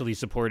actually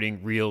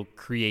supporting real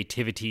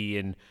creativity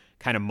and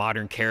kind of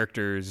modern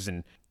characters.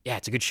 And yeah,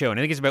 it's a good show. And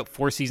I think it's about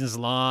 4 seasons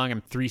long.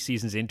 I'm 3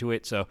 seasons into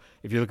it. So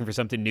if you're looking for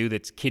something new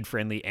that's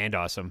kid-friendly and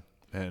awesome,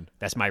 man,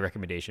 that's my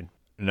recommendation.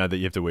 Now that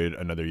you have to wait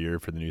another year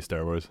for the new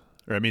Star Wars.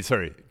 Or, I mean,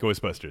 sorry,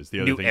 Ghostbusters.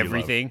 The other thing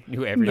everything. you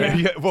love. New everything.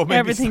 Yeah. Well, maybe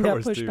Everything Star got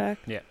Wars pushed too. back.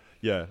 Yeah.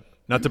 Yeah.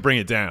 Not to bring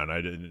it down.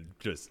 I didn't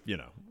just,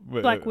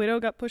 Black Widow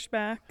got pushed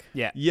back.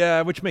 Yeah.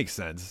 Yeah, which makes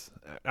sense.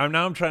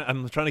 I'm trying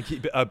to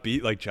keep it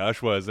upbeat like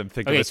Josh was. I'm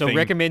thinking. Okay, so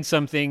recommend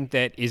something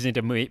that isn't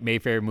a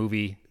Mayfair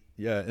movie.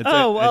 Yeah.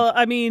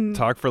 I mean,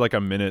 talk for like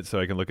a minute so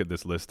I can look at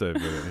this list of.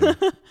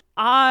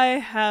 I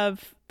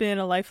have been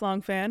a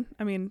lifelong fan.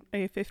 I mean,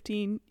 a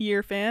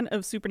 15-year fan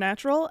of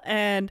Supernatural,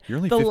 and You're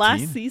only the 15?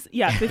 last season,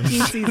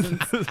 15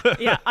 seasons.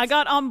 Yeah, I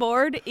got on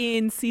board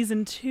in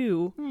season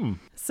 2.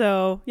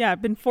 So yeah,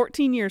 it's been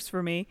 14 years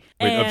for me.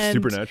 Wait, of and,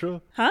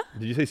 Supernatural? Huh?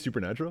 Did you say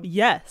Supernatural?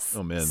 Yes.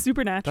 Oh man,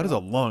 Supernatural. That is a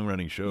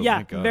long-running show. Yeah,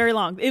 My God. very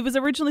long. It was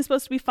originally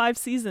supposed to be 5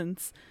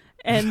 seasons,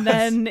 and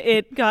then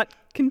it got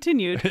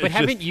continued. But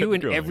haven't you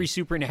and growing. every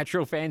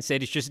Supernatural fan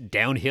said it's just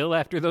downhill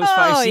after those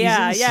 5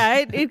 seasons?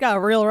 Yeah. It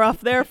got real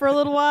rough there for a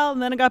little while,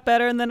 and then it got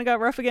better, and then it got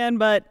rough again,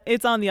 but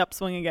it's on the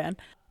upswing again.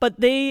 But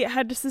they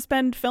had to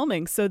suspend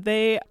filming, so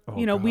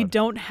we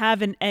don't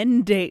have an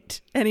end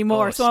date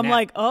anymore. Oh, so I'm snap.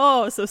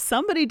 like, so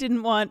somebody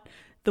didn't want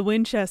the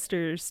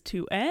Winchesters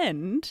to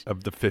end.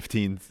 Of the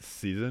 15th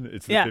season?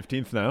 It's the Yeah.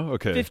 15th now?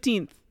 Okay.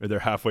 15th. Or they're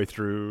halfway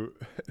through,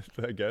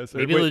 I guess.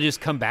 Maybe Or, they'll wait,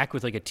 just come back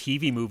with like a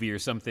TV movie or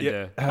something.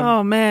 Yeah. To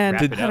Oh, man.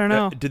 wrap it I up. don't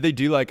know. Did they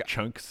do like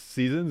chunk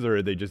seasons, or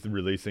are they just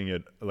releasing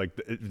it like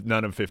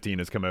none of 15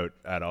 has come out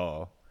at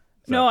all?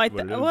 Is No, that I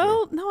what it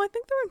is, I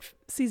think they're in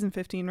season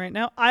 15 right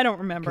now. I don't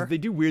remember. Because they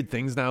do weird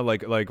things now,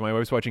 like my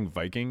wife's watching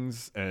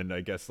Vikings, and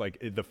I guess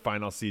like the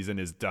final season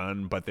is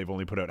done, but they've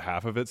only put out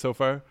half of it so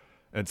far,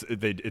 and it's 20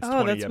 that's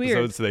episodes,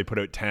 weird. so they put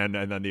out 10,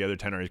 and then the other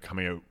 10 are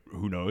coming out.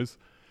 Who knows?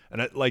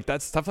 And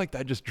that stuff like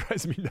that just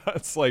drives me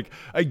nuts. Like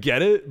I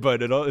get it,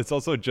 but it's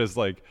also just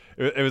like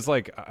it was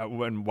like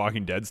when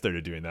Walking Dead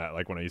started doing that.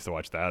 Like when I used to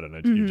watch that,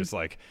 and you're just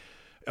like,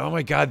 oh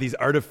my God, these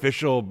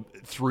artificial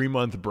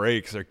 3-month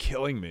breaks are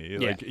killing me.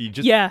 Yeah. Like you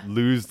just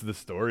lose the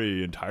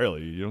story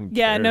entirely. You don't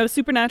Yeah, care. no,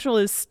 Supernatural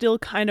is still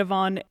kind of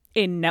on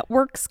a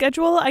network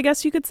schedule, I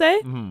guess you could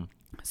say. Mm-hmm.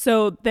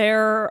 So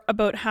they're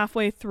about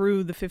halfway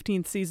through the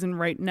 15th season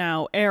right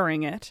now,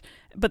 airing it,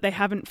 but they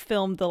haven't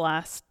filmed the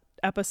last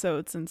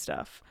episodes and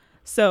stuff.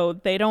 So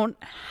they don't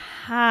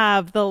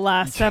have the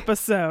last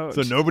episode.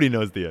 So nobody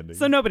knows the ending.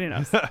 So nobody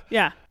knows.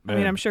 Yeah. I mean,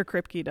 Man. I'm sure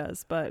Kripke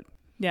does, but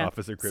yeah.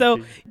 Officer Kripke?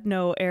 So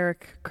no,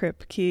 Eric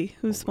Kripke,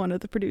 who's one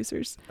of the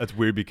producers. That's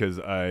weird because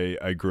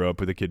I grew up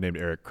with a kid named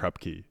Eric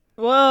Krupke.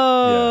 Whoa.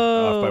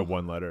 Yeah, off by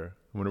one letter.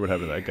 I wonder what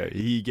happened to that guy.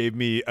 He gave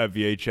me a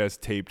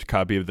VHS taped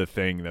copy of The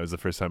Thing. That was the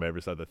first time I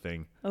ever saw The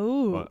Thing.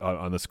 Oh.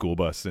 On the school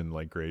bus in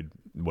like grade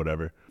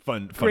whatever.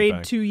 Fun Grade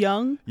fact. 2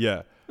 young.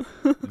 Yeah.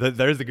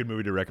 There's a good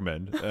movie to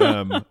recommend.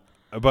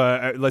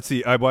 But let's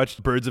see. I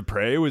watched Birds of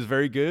Prey. It was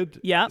very good.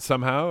 Yeah.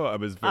 Somehow I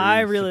was very I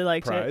really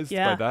liked it. surprised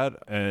Yeah. by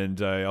that.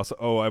 And I also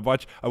I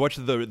watched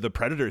the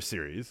Predator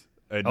series.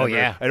 I'd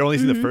only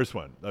seen the first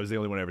one. That was the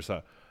only one I ever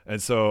saw. And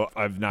so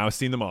I've now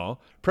seen them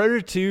all.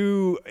 Predator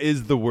 2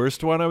 is the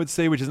worst one, I would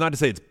say, which is not to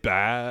say it's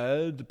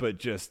bad, but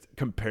just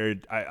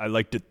compared, I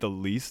liked it the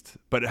least.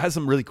 But it has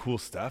some really cool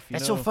stuff.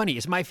 That's so funny.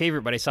 It's my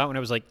favorite, but I saw it when I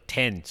was like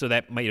 10, so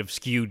that might have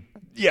skewed.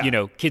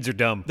 Yeah. Kids are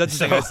dumb. That's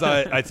the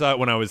thing. I saw it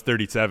when I was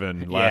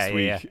 37 last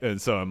week. Yeah. And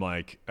so I'm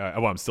like,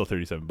 I'm still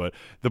 37. But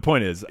the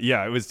point is,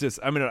 it was just,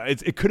 I mean,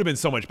 it could have been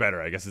so much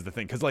better, I guess is the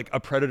thing. Because like a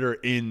Predator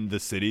in the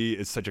city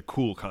is such a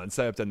cool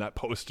concept. And that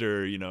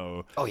poster, is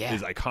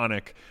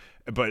iconic.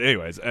 But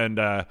anyways, and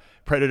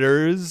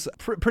Predators,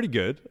 pretty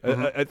good.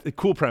 A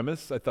cool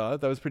premise, I thought.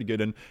 That was pretty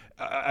good. And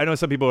I know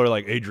some people are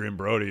like, Adrian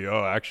Brody,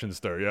 action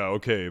star. Yeah,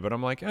 okay. But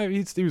I'm like,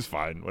 he was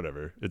fine.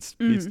 Whatever.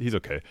 He's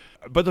okay.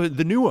 But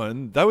the new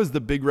one, that was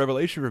the big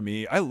revelation for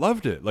me. I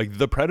loved it. Like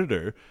The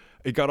Predator,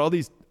 it got all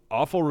these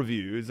awful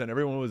reviews and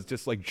everyone was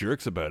just like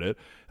jerks about it.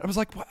 I was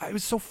like, it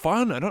was so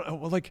fun. I don't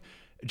know. Like,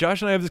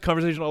 Josh and I have this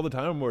conversation all the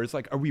time where it's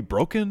like, are we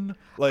broken?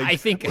 Like, I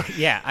think,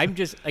 I'm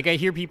just like, I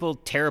hear people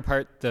tear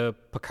apart the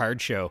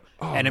Picard show,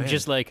 and I'm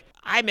just like,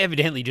 I'm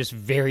evidently just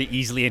very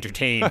easily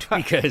entertained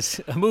because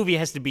a movie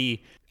has to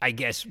be, I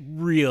guess,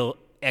 real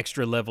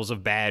extra levels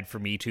of bad for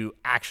me to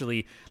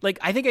actually, like,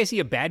 I think I see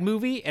a bad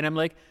movie and I'm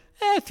like,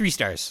 3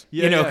 stars.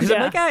 Because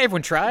I'm like,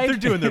 everyone tried. They're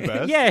doing their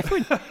best. Yeah.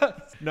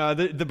 No,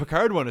 the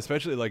Picard one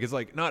especially, like, it's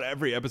like not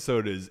every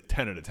episode is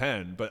 10 out of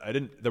 10, but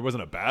there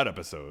wasn't a bad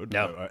episode.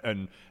 No.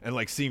 And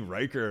like seeing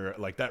Riker,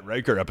 like that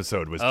Riker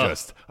episode was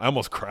just, I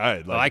almost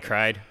cried. Like, I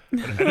cried.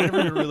 I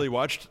never really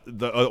watched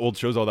the old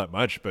shows all that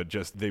much, but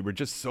they were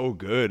just so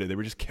good. They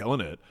were just killing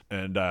it.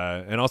 And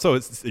also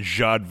it's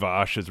Jad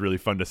Vash is really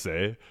fun to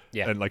say.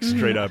 Yeah. And like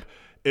straight up,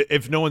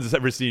 if no one's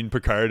ever seen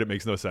Picard, it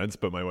makes no sense.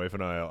 But my wife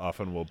and I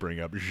often will bring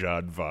up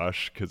Jad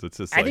Vash because it's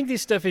just. I think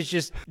this stuff is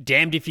just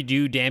damned if you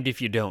do, damned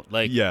if you don't.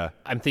 Like,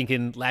 I'm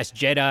thinking Last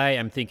Jedi.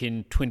 I'm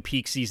thinking Twin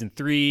Peaks season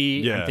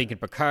 3. Yeah. I'm thinking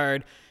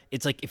Picard.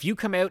 It's like if you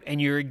come out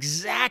and you're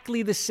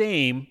exactly the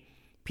same,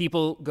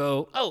 people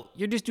go, "Oh,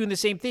 you're just doing the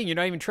same thing. You're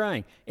not even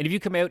trying." And if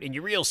you come out and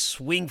you real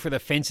swing for the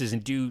fences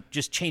and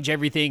just change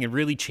everything and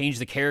really change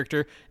the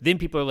character, then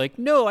people are like,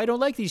 "No, I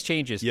don't like these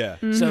changes." Yeah.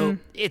 Mm-hmm. So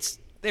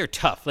they're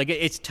tough. Like,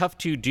 it's tough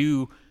to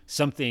do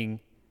something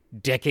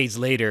decades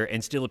later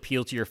and still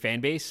appeal to your fan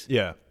base.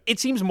 Yeah. It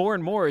seems more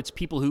and more it's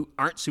people who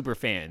aren't super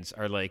fans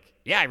are like,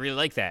 yeah, I really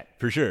like that.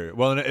 For sure.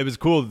 Well, and it was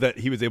cool that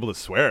he was able to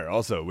swear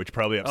also, which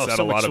probably upset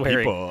a lot of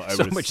people.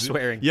 So much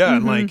swearing. Yeah,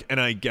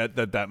 and I get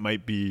that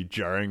might be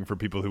jarring for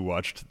people who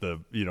watched the,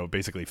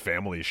 basically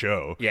family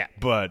show. Yeah.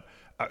 But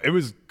it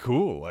was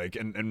cool. Like,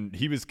 and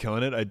he was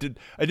killing it. I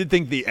did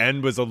think the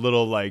end was a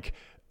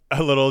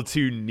little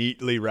too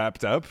neatly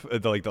wrapped up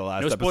at the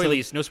last episode.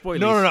 No spoilies.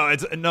 No.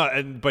 It's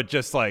not, but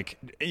just like,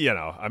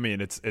 I mean,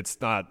 it's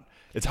not.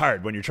 It's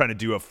hard when you're trying to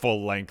do a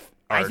full length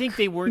arc. I think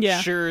they weren't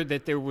sure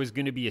that there was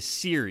going to be a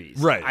series.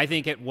 Right. I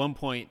think at one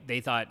point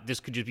they thought this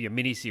could just be a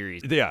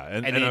mini-series. Yeah,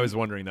 and then, I was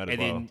wondering that as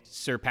well. And then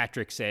Sir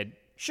Patrick said,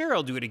 "Sure,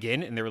 I'll do it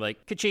again." And they were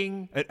like,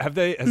 "Ka-ching." Has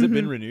it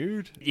been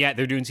renewed? Yeah,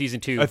 they're doing season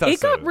 2. I thought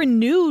It got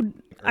renewed,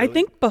 I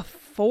think,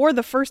 before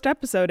the first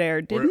episode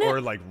aired, didn't it?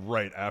 Or like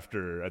right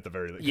after, at the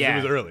very least. Yeah.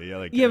 It was early.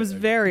 It was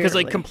very early. Because,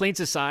 like,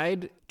 complaints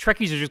aside,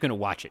 Trekkies are just going to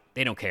watch it.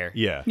 They don't care.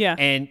 Yeah. Yeah.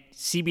 And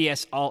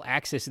CBS All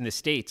Access in the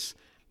States,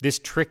 this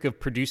trick of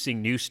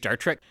producing new Star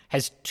Trek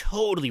has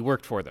totally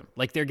worked for them.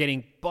 Like, they're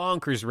getting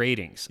bonkers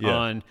ratings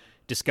on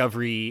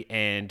Discovery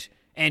and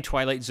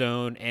Twilight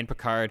Zone and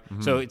Picard.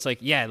 So it's like,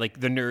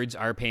 like the nerds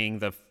are paying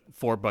the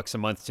 $4 a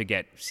month to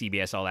get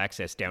CBS All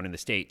Access down in the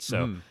States.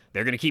 So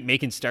they're going to keep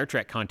making Star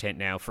Trek content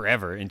now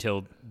forever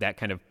until that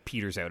kind of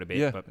peters out a bit.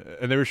 Yeah, But,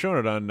 and they were showing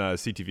it on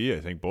CTV,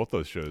 I think, both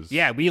those shows.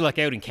 yeah, we luck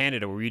out in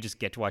Canada where we just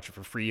get to watch it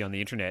for free on the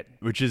internet.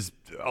 Which is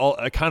all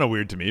kind of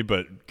weird to me,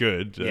 but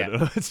good. Yeah. I don't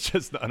know, it's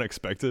just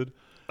unexpected.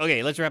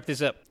 Okay, let's wrap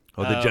this up.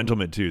 Oh, The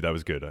Gentleman, too. That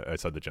was good. I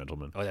saw The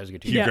Gentleman. Oh, that was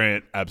good too. Hugh Yeah.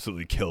 Grant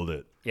absolutely killed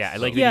it. Yeah, I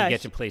So- like that Yeah. you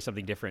get to play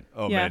something different.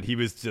 Oh, Yeah. man. He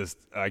was just,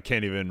 I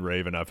can't even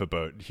rave enough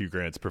about Hugh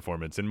Grant's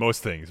performance in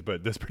most things,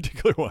 but this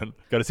particular one.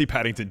 Got to see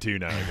Paddington 2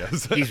 now, I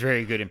guess. He's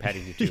very good in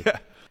Paddington too. Yeah.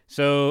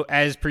 So,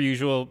 as per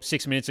usual,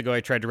 6 minutes ago,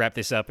 I tried to wrap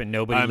this up and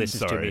nobody I'm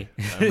listens sorry.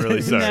 to me. I'm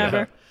really sorry.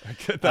 Never. I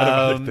get that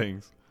about other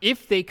things.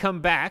 If they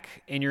come back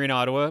and you're in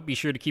Ottawa, be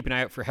sure to keep an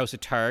eye out for House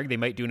of Targ. They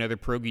might do another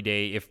Pierogi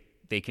Day if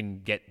they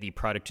can get the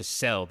product to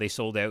sell. They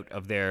sold out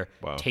of their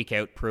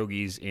takeout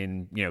pierogies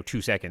in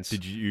 2 seconds.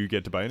 Did you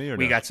get to buy any or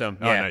We no? got some.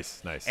 Oh, Yeah.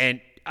 nice. And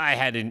I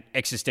had an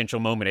existential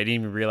moment. I didn't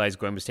even realize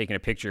Gwen was taking a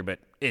picture, but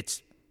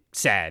it's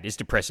sad. It's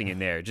depressing in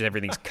there. Just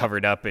everything's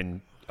covered up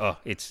and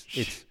it's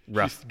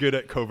rough. She's good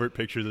at covert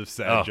pictures of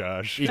sad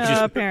Josh. It's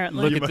just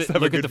apparently. look You at must the,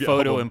 have a look at good the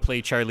photo album. and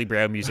play Charlie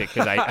Brown music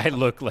because I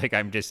look like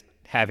I'm just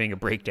having a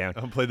breakdown.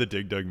 I'll play the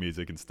Dig Dug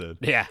music instead.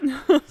 Yeah.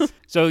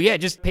 So yeah,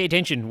 just pay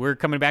attention. We're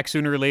coming back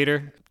sooner or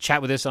later.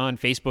 Chat with us on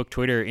Facebook,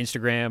 Twitter,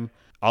 Instagram.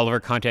 All of our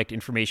contact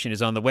information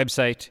is on the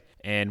website,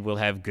 and we'll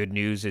have good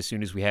news as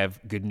soon as we have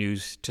good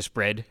news to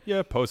spread.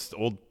 Yeah, post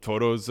old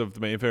photos of the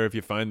Mayfair if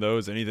you find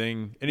those.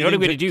 Anything what I'm to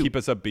gonna do? keep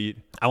us upbeat.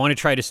 I want to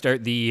try to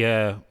start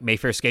the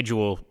Mayfair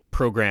schedule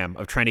program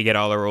of trying to get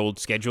all our old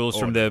schedules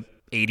from the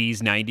 80s,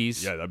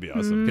 90s. Yeah, that'd be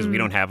awesome. Because we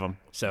don't have them.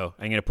 So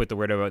I'm going to put the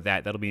word about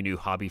that. That'll be a new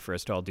hobby for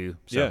us to all do.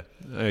 So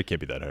Yeah, it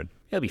can't be that hard.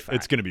 it'll be fine.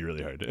 It's going to be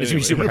really hard. It's gonna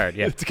be super hard,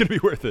 yeah. It's going to be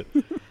worth it.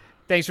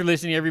 Thanks for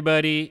listening,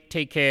 everybody.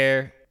 Take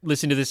care.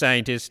 Listen to the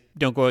scientists.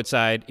 Don't go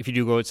outside. If you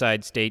do go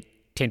outside, stay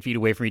 10 feet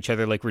away from each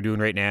other like we're doing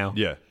right now.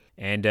 Yeah.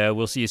 And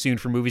we'll see you soon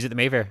for movies at the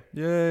Mayfair.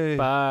 Yay.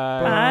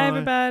 Bye. Bye,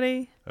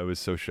 everybody. I was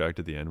so shocked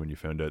at the end when you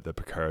found out that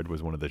Picard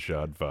was one of the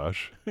Jad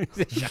Vash. You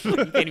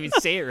can't even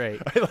say it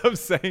right. I love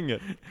saying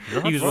it.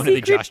 He was one of the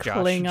Secret Josh.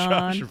 Klingon.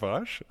 Josh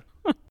Vash?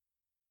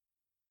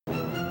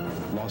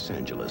 Los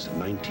Angeles,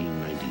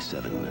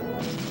 1997.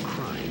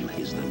 Crime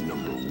is the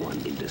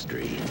 #1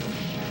 industry.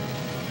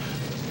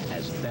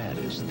 As bad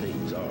as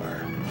things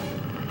are,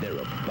 they're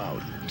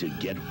about to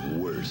get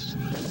worse.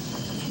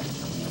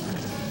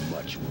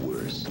 Much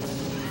worse.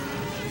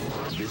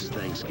 This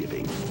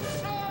Thanksgiving,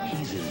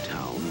 he's in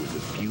town with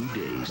a few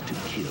days to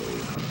kill.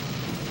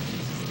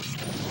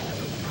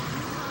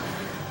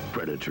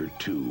 Predator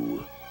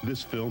 2.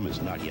 This film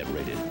is not yet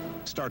rated.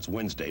 Starts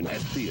Wednesday at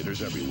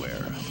theaters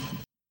everywhere.